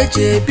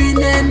lokeje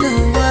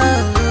binenuwa,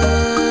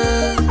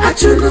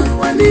 achunu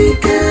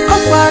wanike,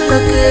 okwa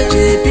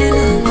lokeje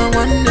binenuwa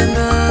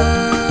wandena,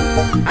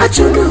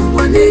 achunu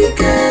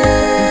wanike,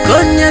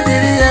 gonya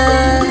diria,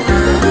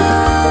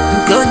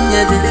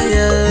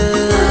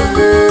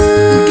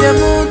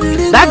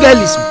 that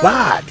girl is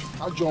bad.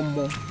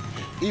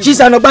 She's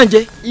an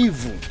Obanje.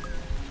 Evil.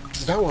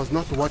 That was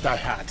not what I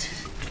heard.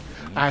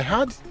 I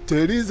heard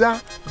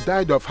Teresa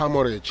died of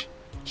hemorrhage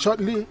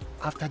shortly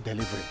after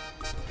delivery.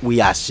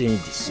 We are saying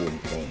the same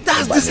thing.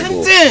 That's the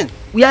same thing.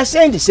 We are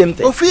saying the same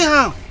thing.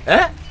 Ofia.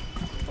 Eh?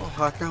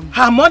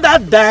 Her mother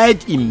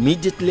died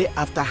immediately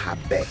after her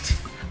birth.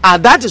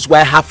 And that is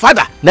why her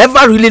father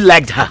never really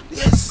liked her.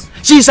 Yes.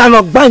 She's an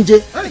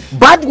Ogbanje,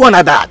 bad one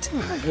at that.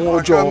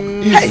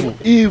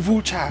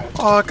 Evil child.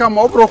 Oh, come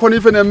on, broken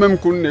even a mem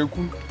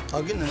kunneku.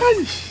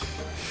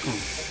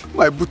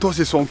 My butos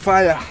is on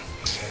fire.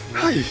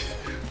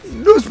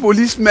 Those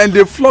policemen,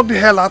 they flogged the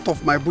hell out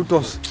of my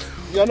butos.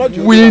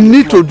 We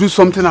need to do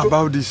something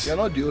about this. You're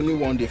not the only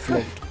one they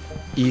flogged.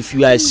 If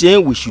you are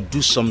saying we should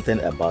do something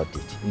about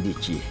it,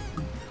 Ndichi,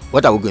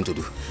 what are we going to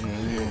do?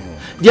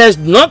 There's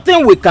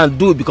nothing we can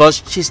do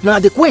because she's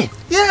not the queen.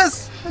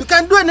 Yes, you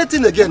can't do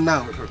anything again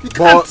now.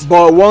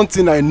 But one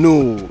thing I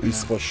know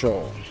is for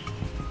sure.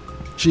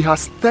 She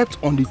has stepped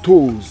on the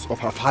toes of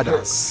her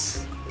fathers.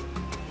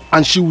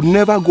 And she will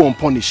never go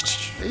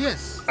unpunished.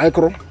 Yes.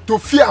 Aikro? To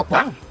fear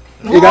what?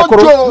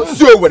 Igakoro.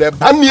 So with a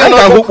banner.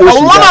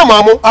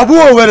 Abu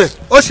over it.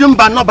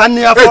 Oshimba no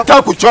bania for.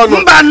 Taku chono.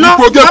 Mba no.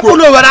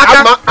 Apuno over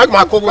aka.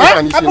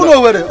 Apuno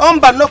over it.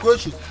 Omba no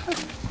koshi.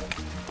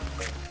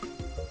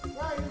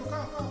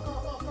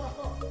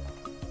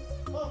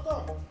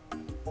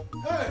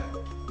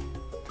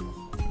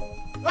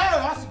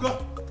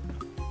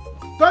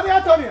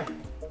 Tonya.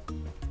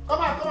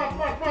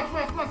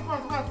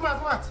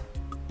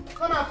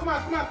 Come on.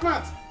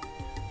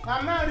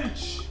 I'm not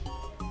rich.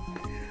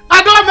 I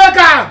don't make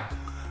her.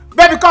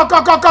 Baby, come.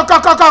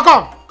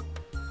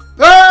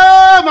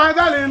 Oh, my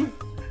darling.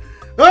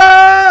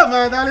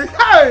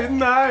 Hey,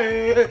 nah.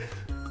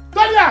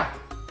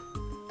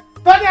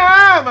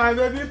 Tonya, my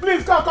baby,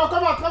 please come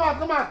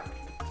on.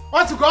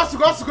 Want to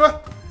go?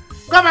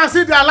 Come and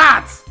see the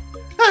alert.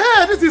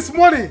 Hey, this is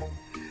money.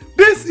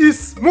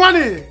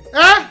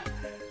 Eh?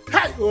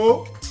 Hey,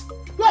 oh.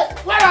 Wait,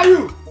 where are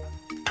you?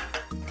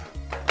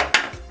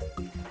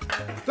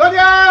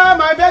 Tonya,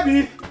 my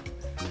baby.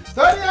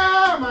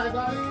 Tonya, my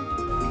darling.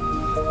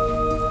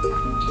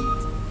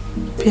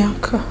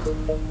 Bianca.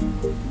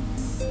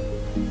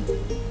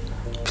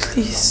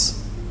 Please.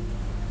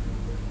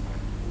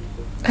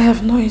 I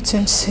have not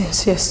eaten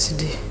since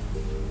yesterday.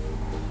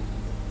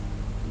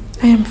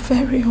 I am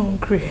very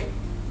hungry.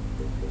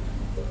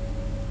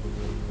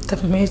 The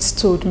maids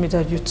told me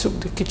that you took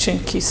the kitchen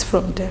keys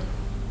from them.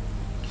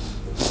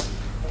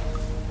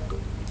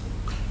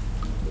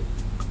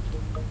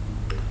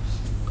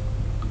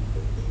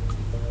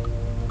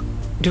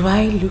 Do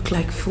I look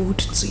like food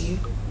to you?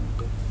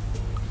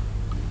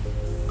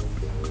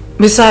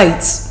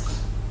 Besides,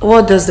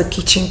 what does the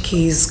kitchen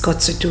keys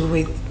got to do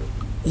with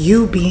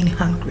you being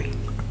hungry?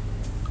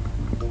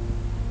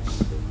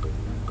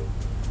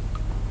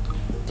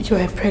 You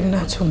are a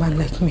pregnant woman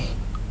like me.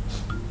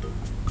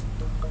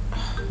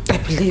 I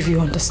believe you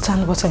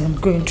understand what I am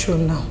going through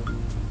now.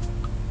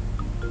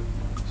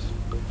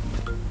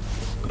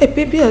 My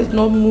baby has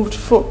not moved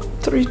for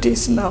 3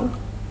 days now.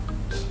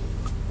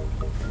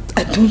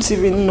 I don't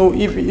even know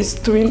if he is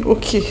doing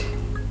okay.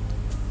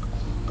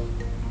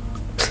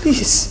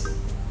 Please,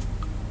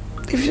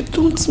 if you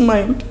don't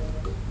mind,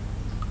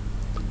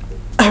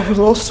 I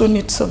will also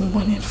need some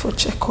money for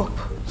checkup.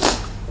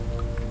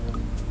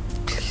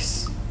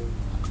 Please.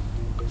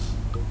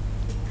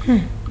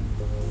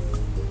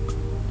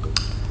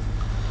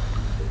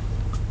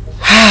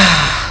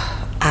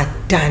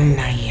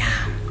 Adanaya.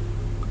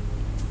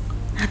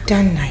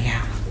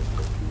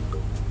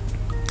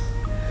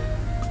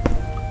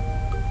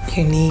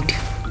 You need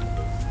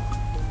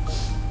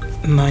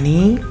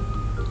money.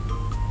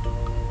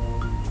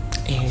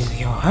 If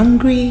you're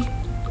hungry.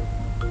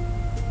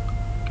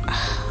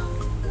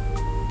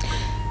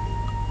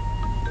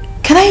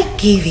 Can I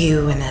give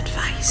you an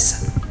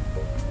advice?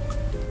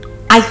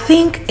 I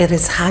think it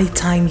is high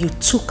time you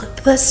took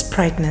this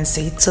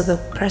pregnancy to the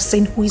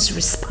person who is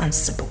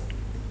responsible.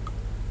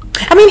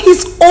 I mean,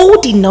 he's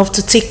old enough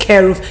to take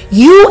care of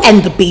you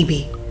and the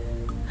baby.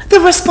 The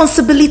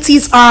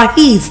responsibilities are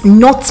his,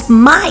 not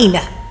mine.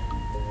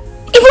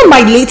 Even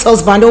my late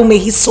husband, oh may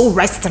his soul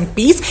rest in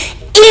peace,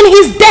 in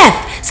his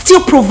death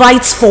still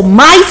provides for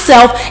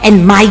myself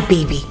and my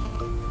baby.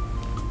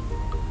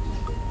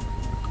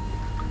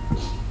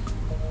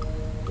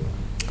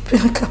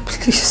 Bianca,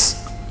 please.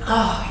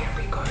 Oh, here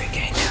we go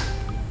again.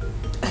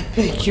 I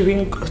beg you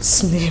in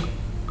God's name.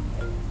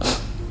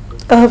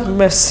 Have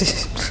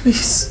mercy,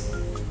 please.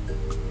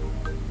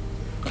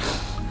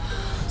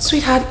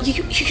 Sweetheart,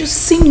 you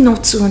seem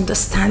not to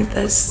understand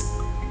this.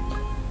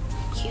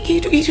 You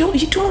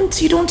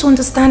don't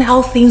understand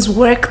how things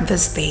work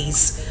these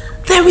days.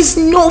 There is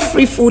no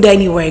free food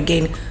anywhere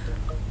again.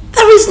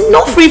 There is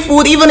no free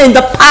food even in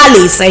the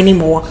palace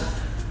anymore.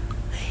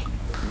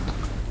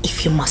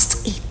 If you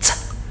must eat,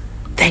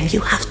 then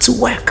you have to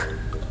work.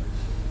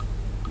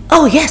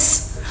 Oh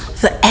yes,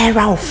 the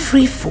era of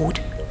free food,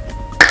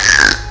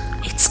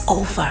 it's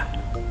over.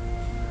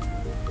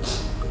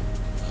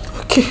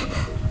 Okay,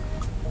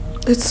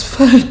 it's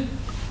fine.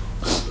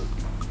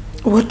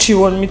 What do you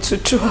want me to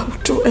do? I'll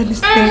do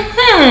anything.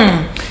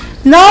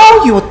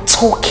 Now you're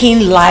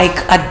talking like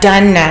a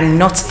Dana,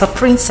 not the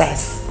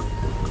princess.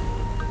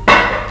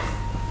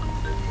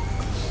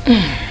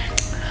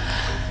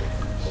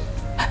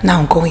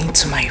 Now go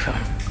into my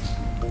room.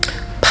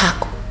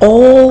 Pack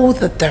all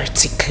the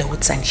dirty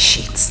clothes and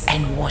sheets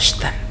and wash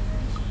them.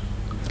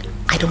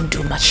 I don't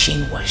do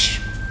machine wash.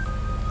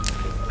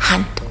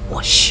 Hand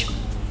wash.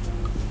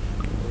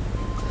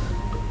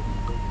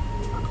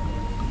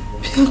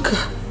 Bianca,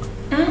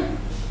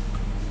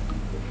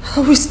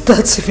 how is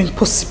that even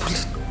possible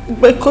in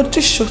my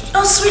condition?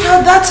 Oh,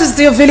 sweetheart, that is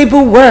the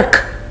available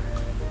work.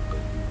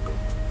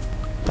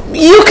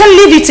 You can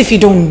leave it if you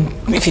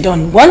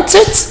don't want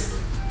it.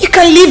 You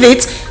can leave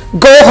it,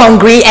 go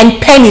hungry and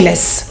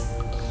penniless.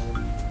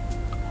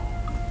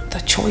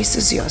 The choice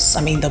is yours.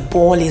 I mean, the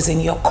ball is in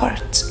your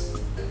court.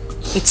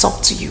 It's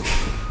up to you.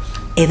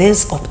 It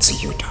is up to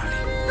you, darling.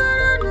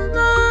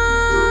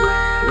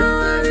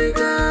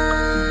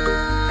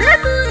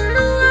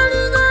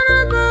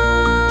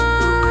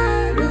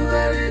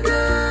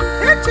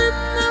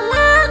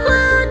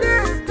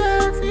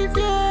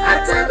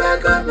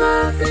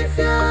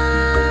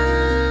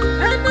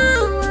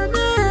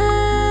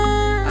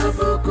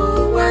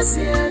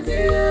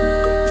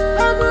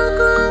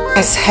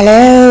 Yes,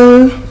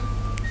 hello.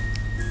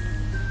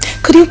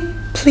 Could you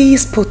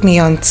please put me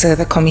on to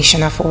the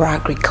Commissioner for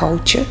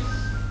Agriculture?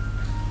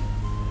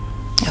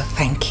 Oh,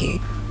 thank you.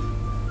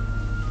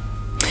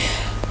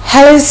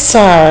 Hello,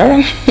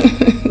 sir.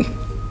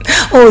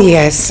 Oh,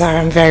 yes, sir.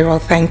 I'm very well,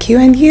 thank you.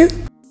 And you?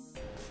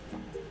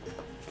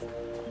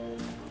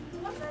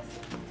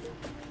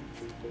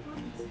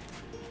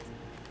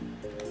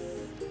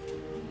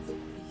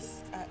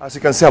 As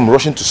you can see, I'm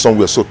rushing to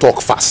somewhere, so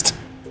talk fast.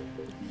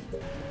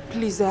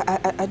 Please,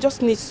 I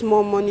just need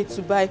small money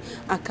to buy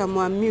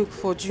akamu and milk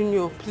for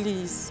Junior,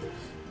 please.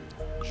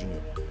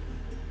 Junior?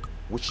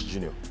 Which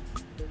Junior?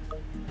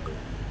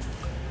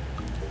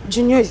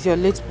 Junior is your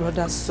late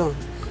brother's son.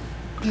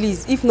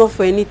 Please, if not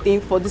for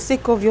anything, for the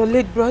sake of your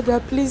late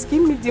brother, please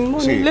give me the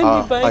money. See, Let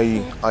me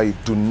buy food. I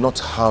do not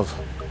have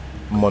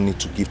money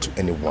to give to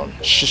anyone.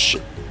 Shish.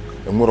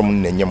 Do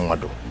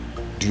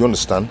you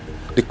understand?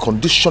 The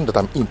condition that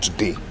I'm in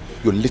today,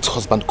 your late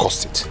husband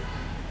caused it.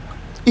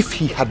 If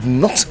he had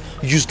not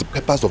used the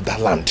papers of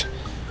that land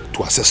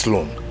to assess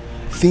loan,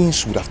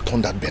 things would have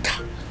turned out better.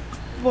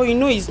 But you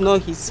know it's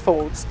not his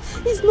fault.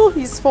 It's not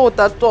his fault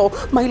at all.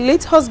 My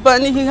late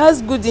husband, he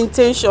has good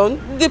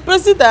intention. The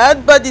person that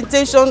had bad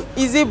intention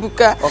is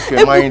Ebuka. Okay,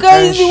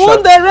 Ebuka is the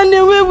one that ran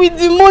away with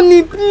the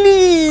money,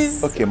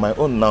 please. Okay, my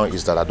own now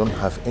is that I don't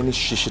have any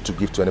shishi to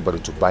give to anybody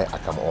to buy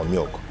akam or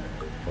milk.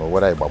 Or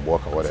whether I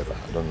work or whatever.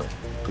 I don't know.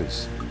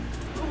 Please.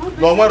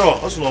 No, I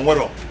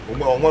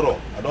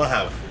don't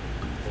have.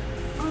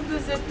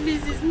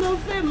 Please, it's not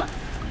fair. My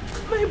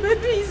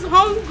baby is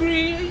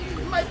hungry.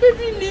 My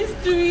baby needs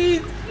to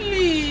eat,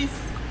 please.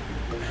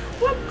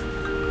 What?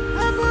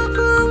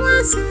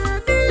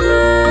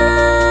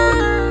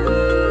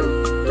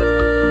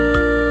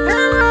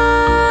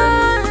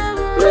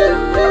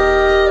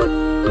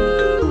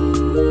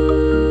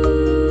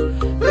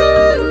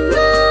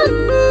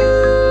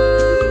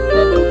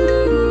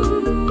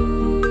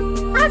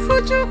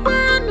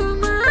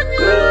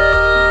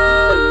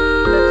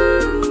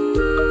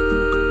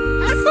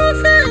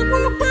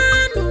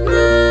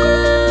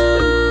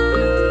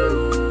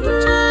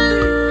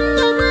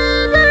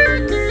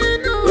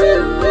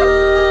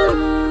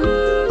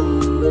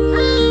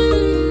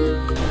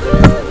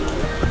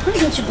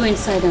 Go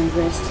inside and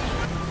rest.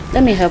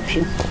 Let me help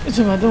you.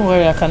 Ijoma, don't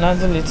worry, I can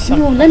handle it.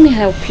 No, let me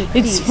help you,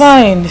 please. It's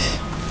fine.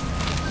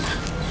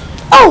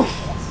 Oh!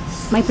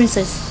 My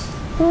princess.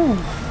 Oh,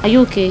 are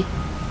you okay?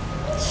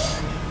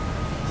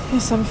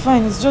 Yes, I'm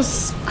fine. It's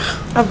just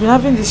I've been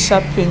having this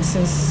sharp pain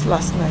since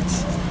last night.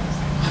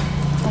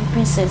 My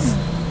princess,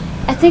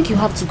 I think you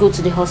have to go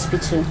to the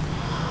hospital.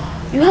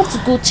 You have to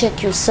go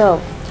check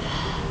yourself.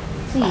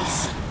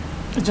 Please.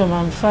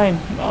 Ijoma, I'm fine.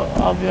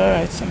 I'll be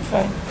alright. I'm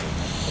fine.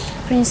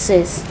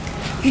 Princess,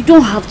 you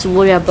don't have to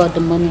worry about the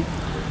money.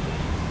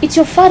 It's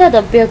your father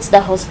that built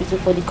that hospital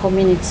for the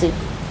community.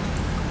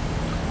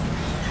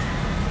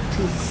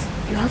 Please,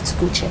 you have to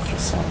go check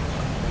yourself.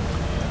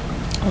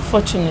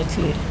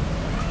 Unfortunately,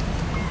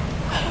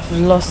 I have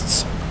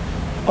lost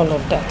all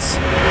of that.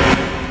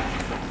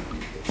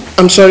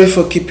 I'm sorry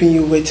for keeping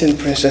you waiting,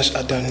 Princess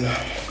Adana.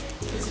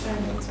 It's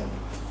fine,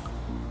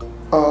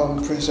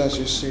 Doctor. Princess,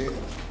 you see,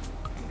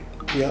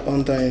 we are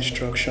under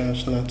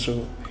instructions not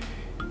to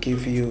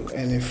give you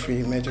any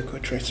free medical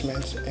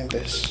treatment in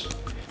this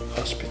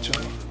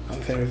hospital.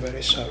 I'm very,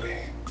 very sorry.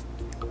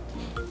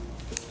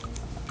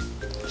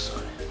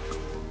 Sorry.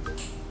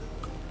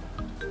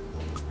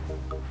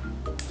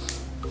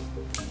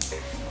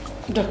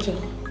 Doctor,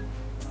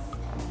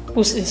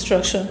 whose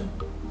instruction?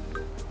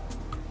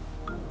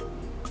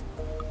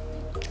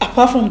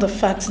 Apart from the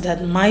fact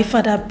that my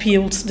father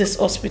built this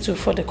hospital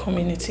for the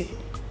community,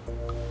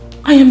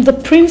 I am the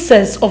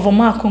princess of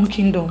Omakum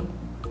Kingdom.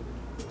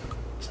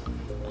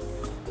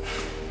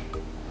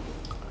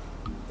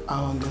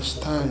 I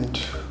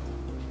understand,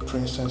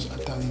 Princess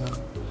Adana,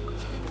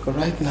 but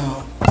right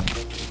now,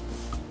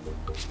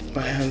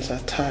 my hands are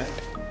tied.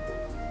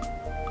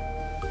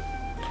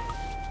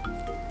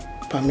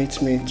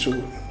 Permit me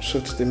to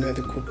sort the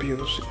medical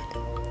bills.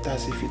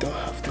 That's if you don't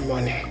have the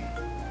money.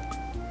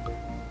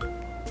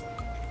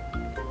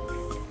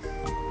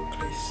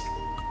 Please.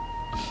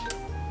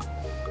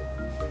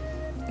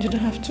 You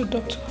don't have to,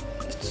 Doctor.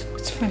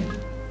 It's fine.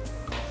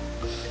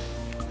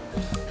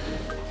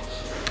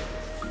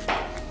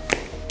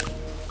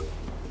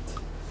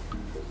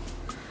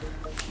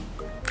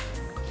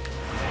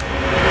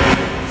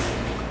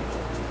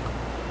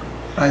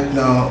 Right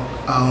now,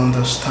 I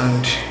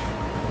understand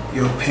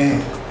your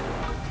pain.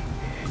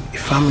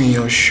 If I'm in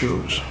your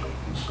shoes,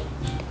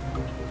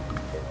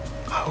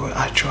 I will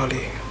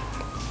actually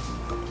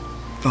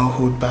not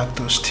hold back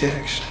those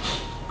tears.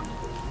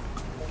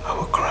 I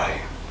will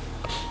cry.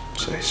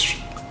 So it's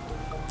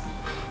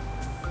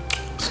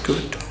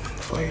good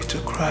for you to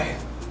cry.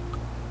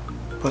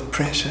 But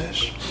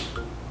Princess,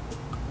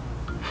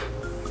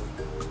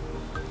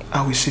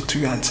 I will see to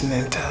your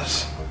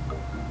antenatals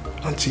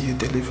until you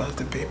deliver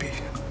the baby.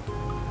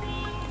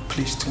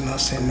 Please do not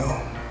say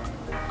no.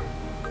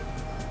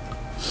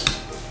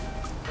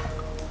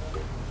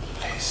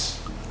 Please.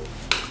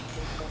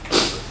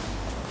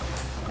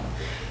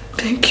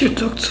 Thank you,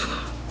 Doctor.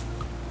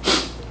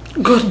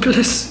 God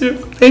bless you.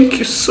 Thank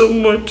you so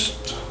much.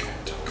 It's okay,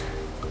 it's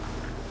okay.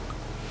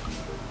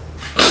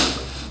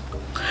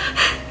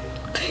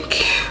 Thank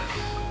you.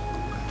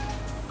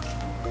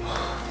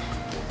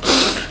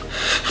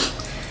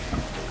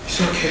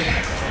 It's okay.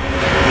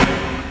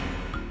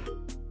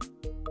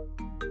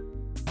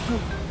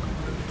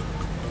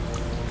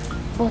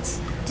 But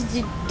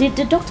did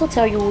the doctor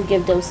tell you who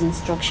gave those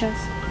instructions?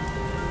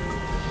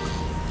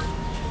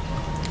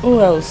 Who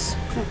else?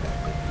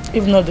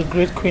 If not the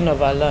great queen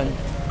of our land.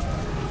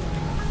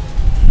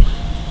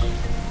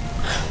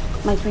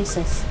 My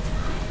princess,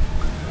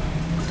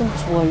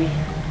 don't worry.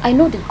 I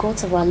know the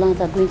gods of our land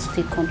are going to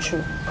take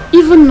control.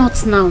 Even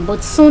not now,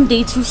 but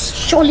someday it will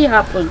surely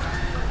happen.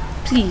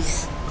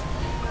 Please,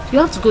 you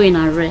have to go in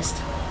and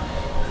rest.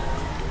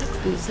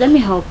 Please, let me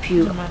help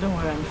you. No, don't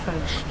worry, I'm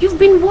fine. You've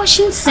been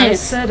washing since. I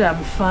said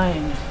I'm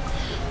fine.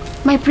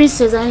 My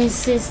princess, I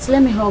insist.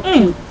 Let me help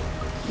you.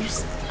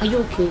 Are you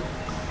okay?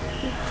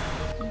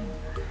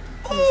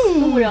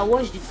 Don't worry, I'll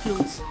wash the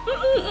clothes.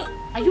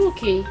 Are you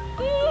okay?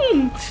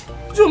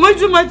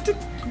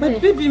 My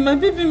baby.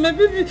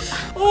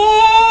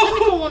 Oh! Let me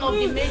call one of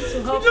the maids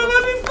to help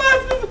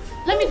us.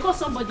 Let me call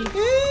somebody.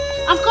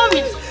 I'm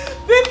coming.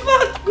 Be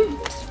fast.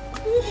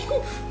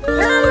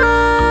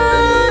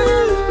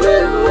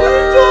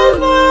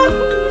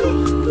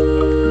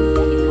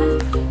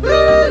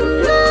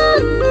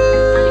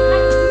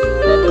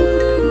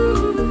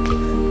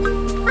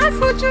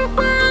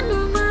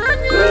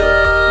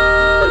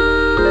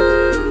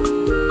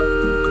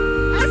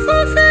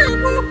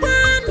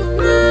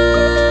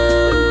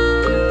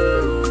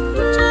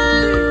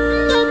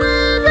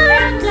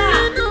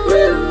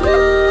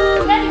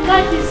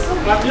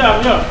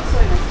 I'm here.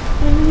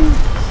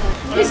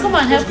 Please come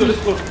and help me.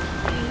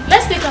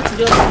 Let's take her to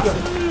the hospital.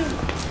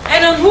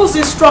 And on whose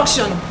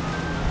instruction?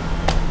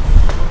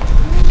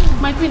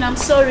 My queen, I'm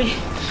sorry.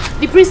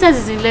 The princess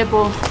is in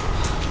labor.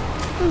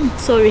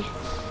 Sorry.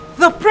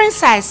 The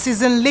princess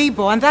is in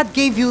labor, and that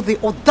gave you the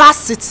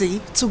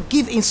audacity to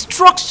give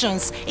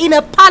instructions in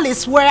a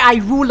palace where I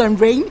rule and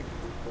reign?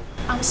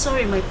 I'm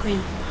sorry, my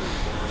queen.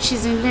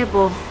 She's in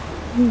labor.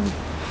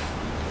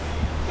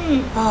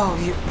 Oh,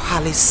 you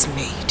palace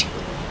maid.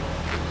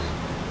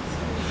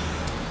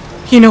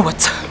 You know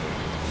what?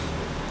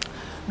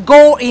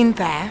 Go in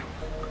there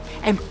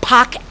and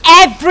pack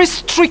every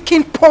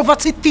stricken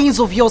poverty things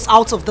of yours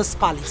out of this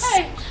palace.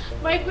 Hey,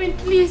 my queen,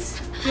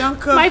 please.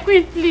 Bianca. My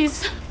queen,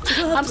 please.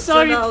 I'm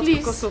sorry, please.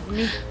 Because of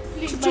me.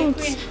 Please, my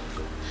queen.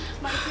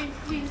 My queen,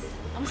 please.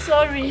 I'm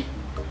sorry.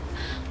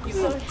 You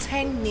have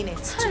 10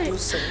 minutes to do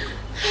so.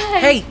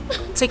 Hey,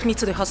 take me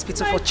to the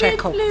hospital my for queen,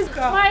 checkup. Please,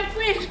 my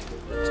queen.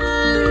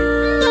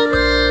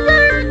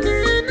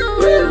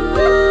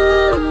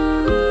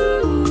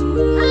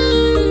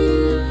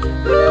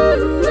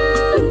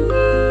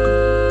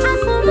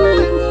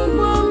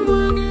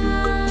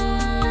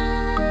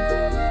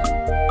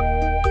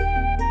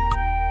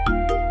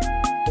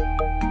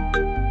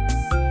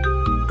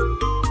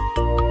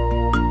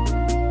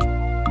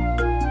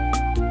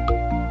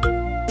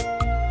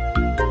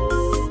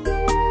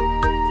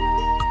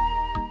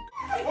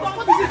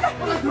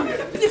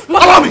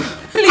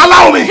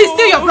 allow me. He's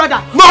still your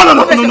brother.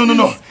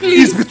 No.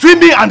 It's between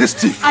me and this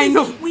thief. I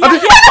know.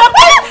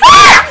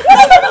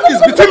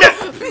 It's between me.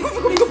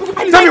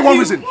 Tell me one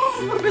reason.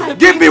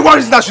 Give me one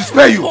reason that should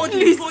spare you.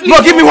 Please.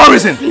 No, give me one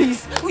reason.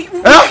 Please.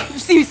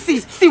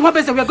 See, what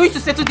better? We are going to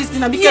settle this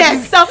thing and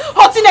because without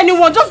hurting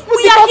anyone. Just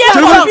we are here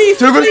for peace.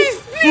 Please.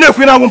 No, if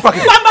we now won't pack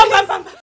it.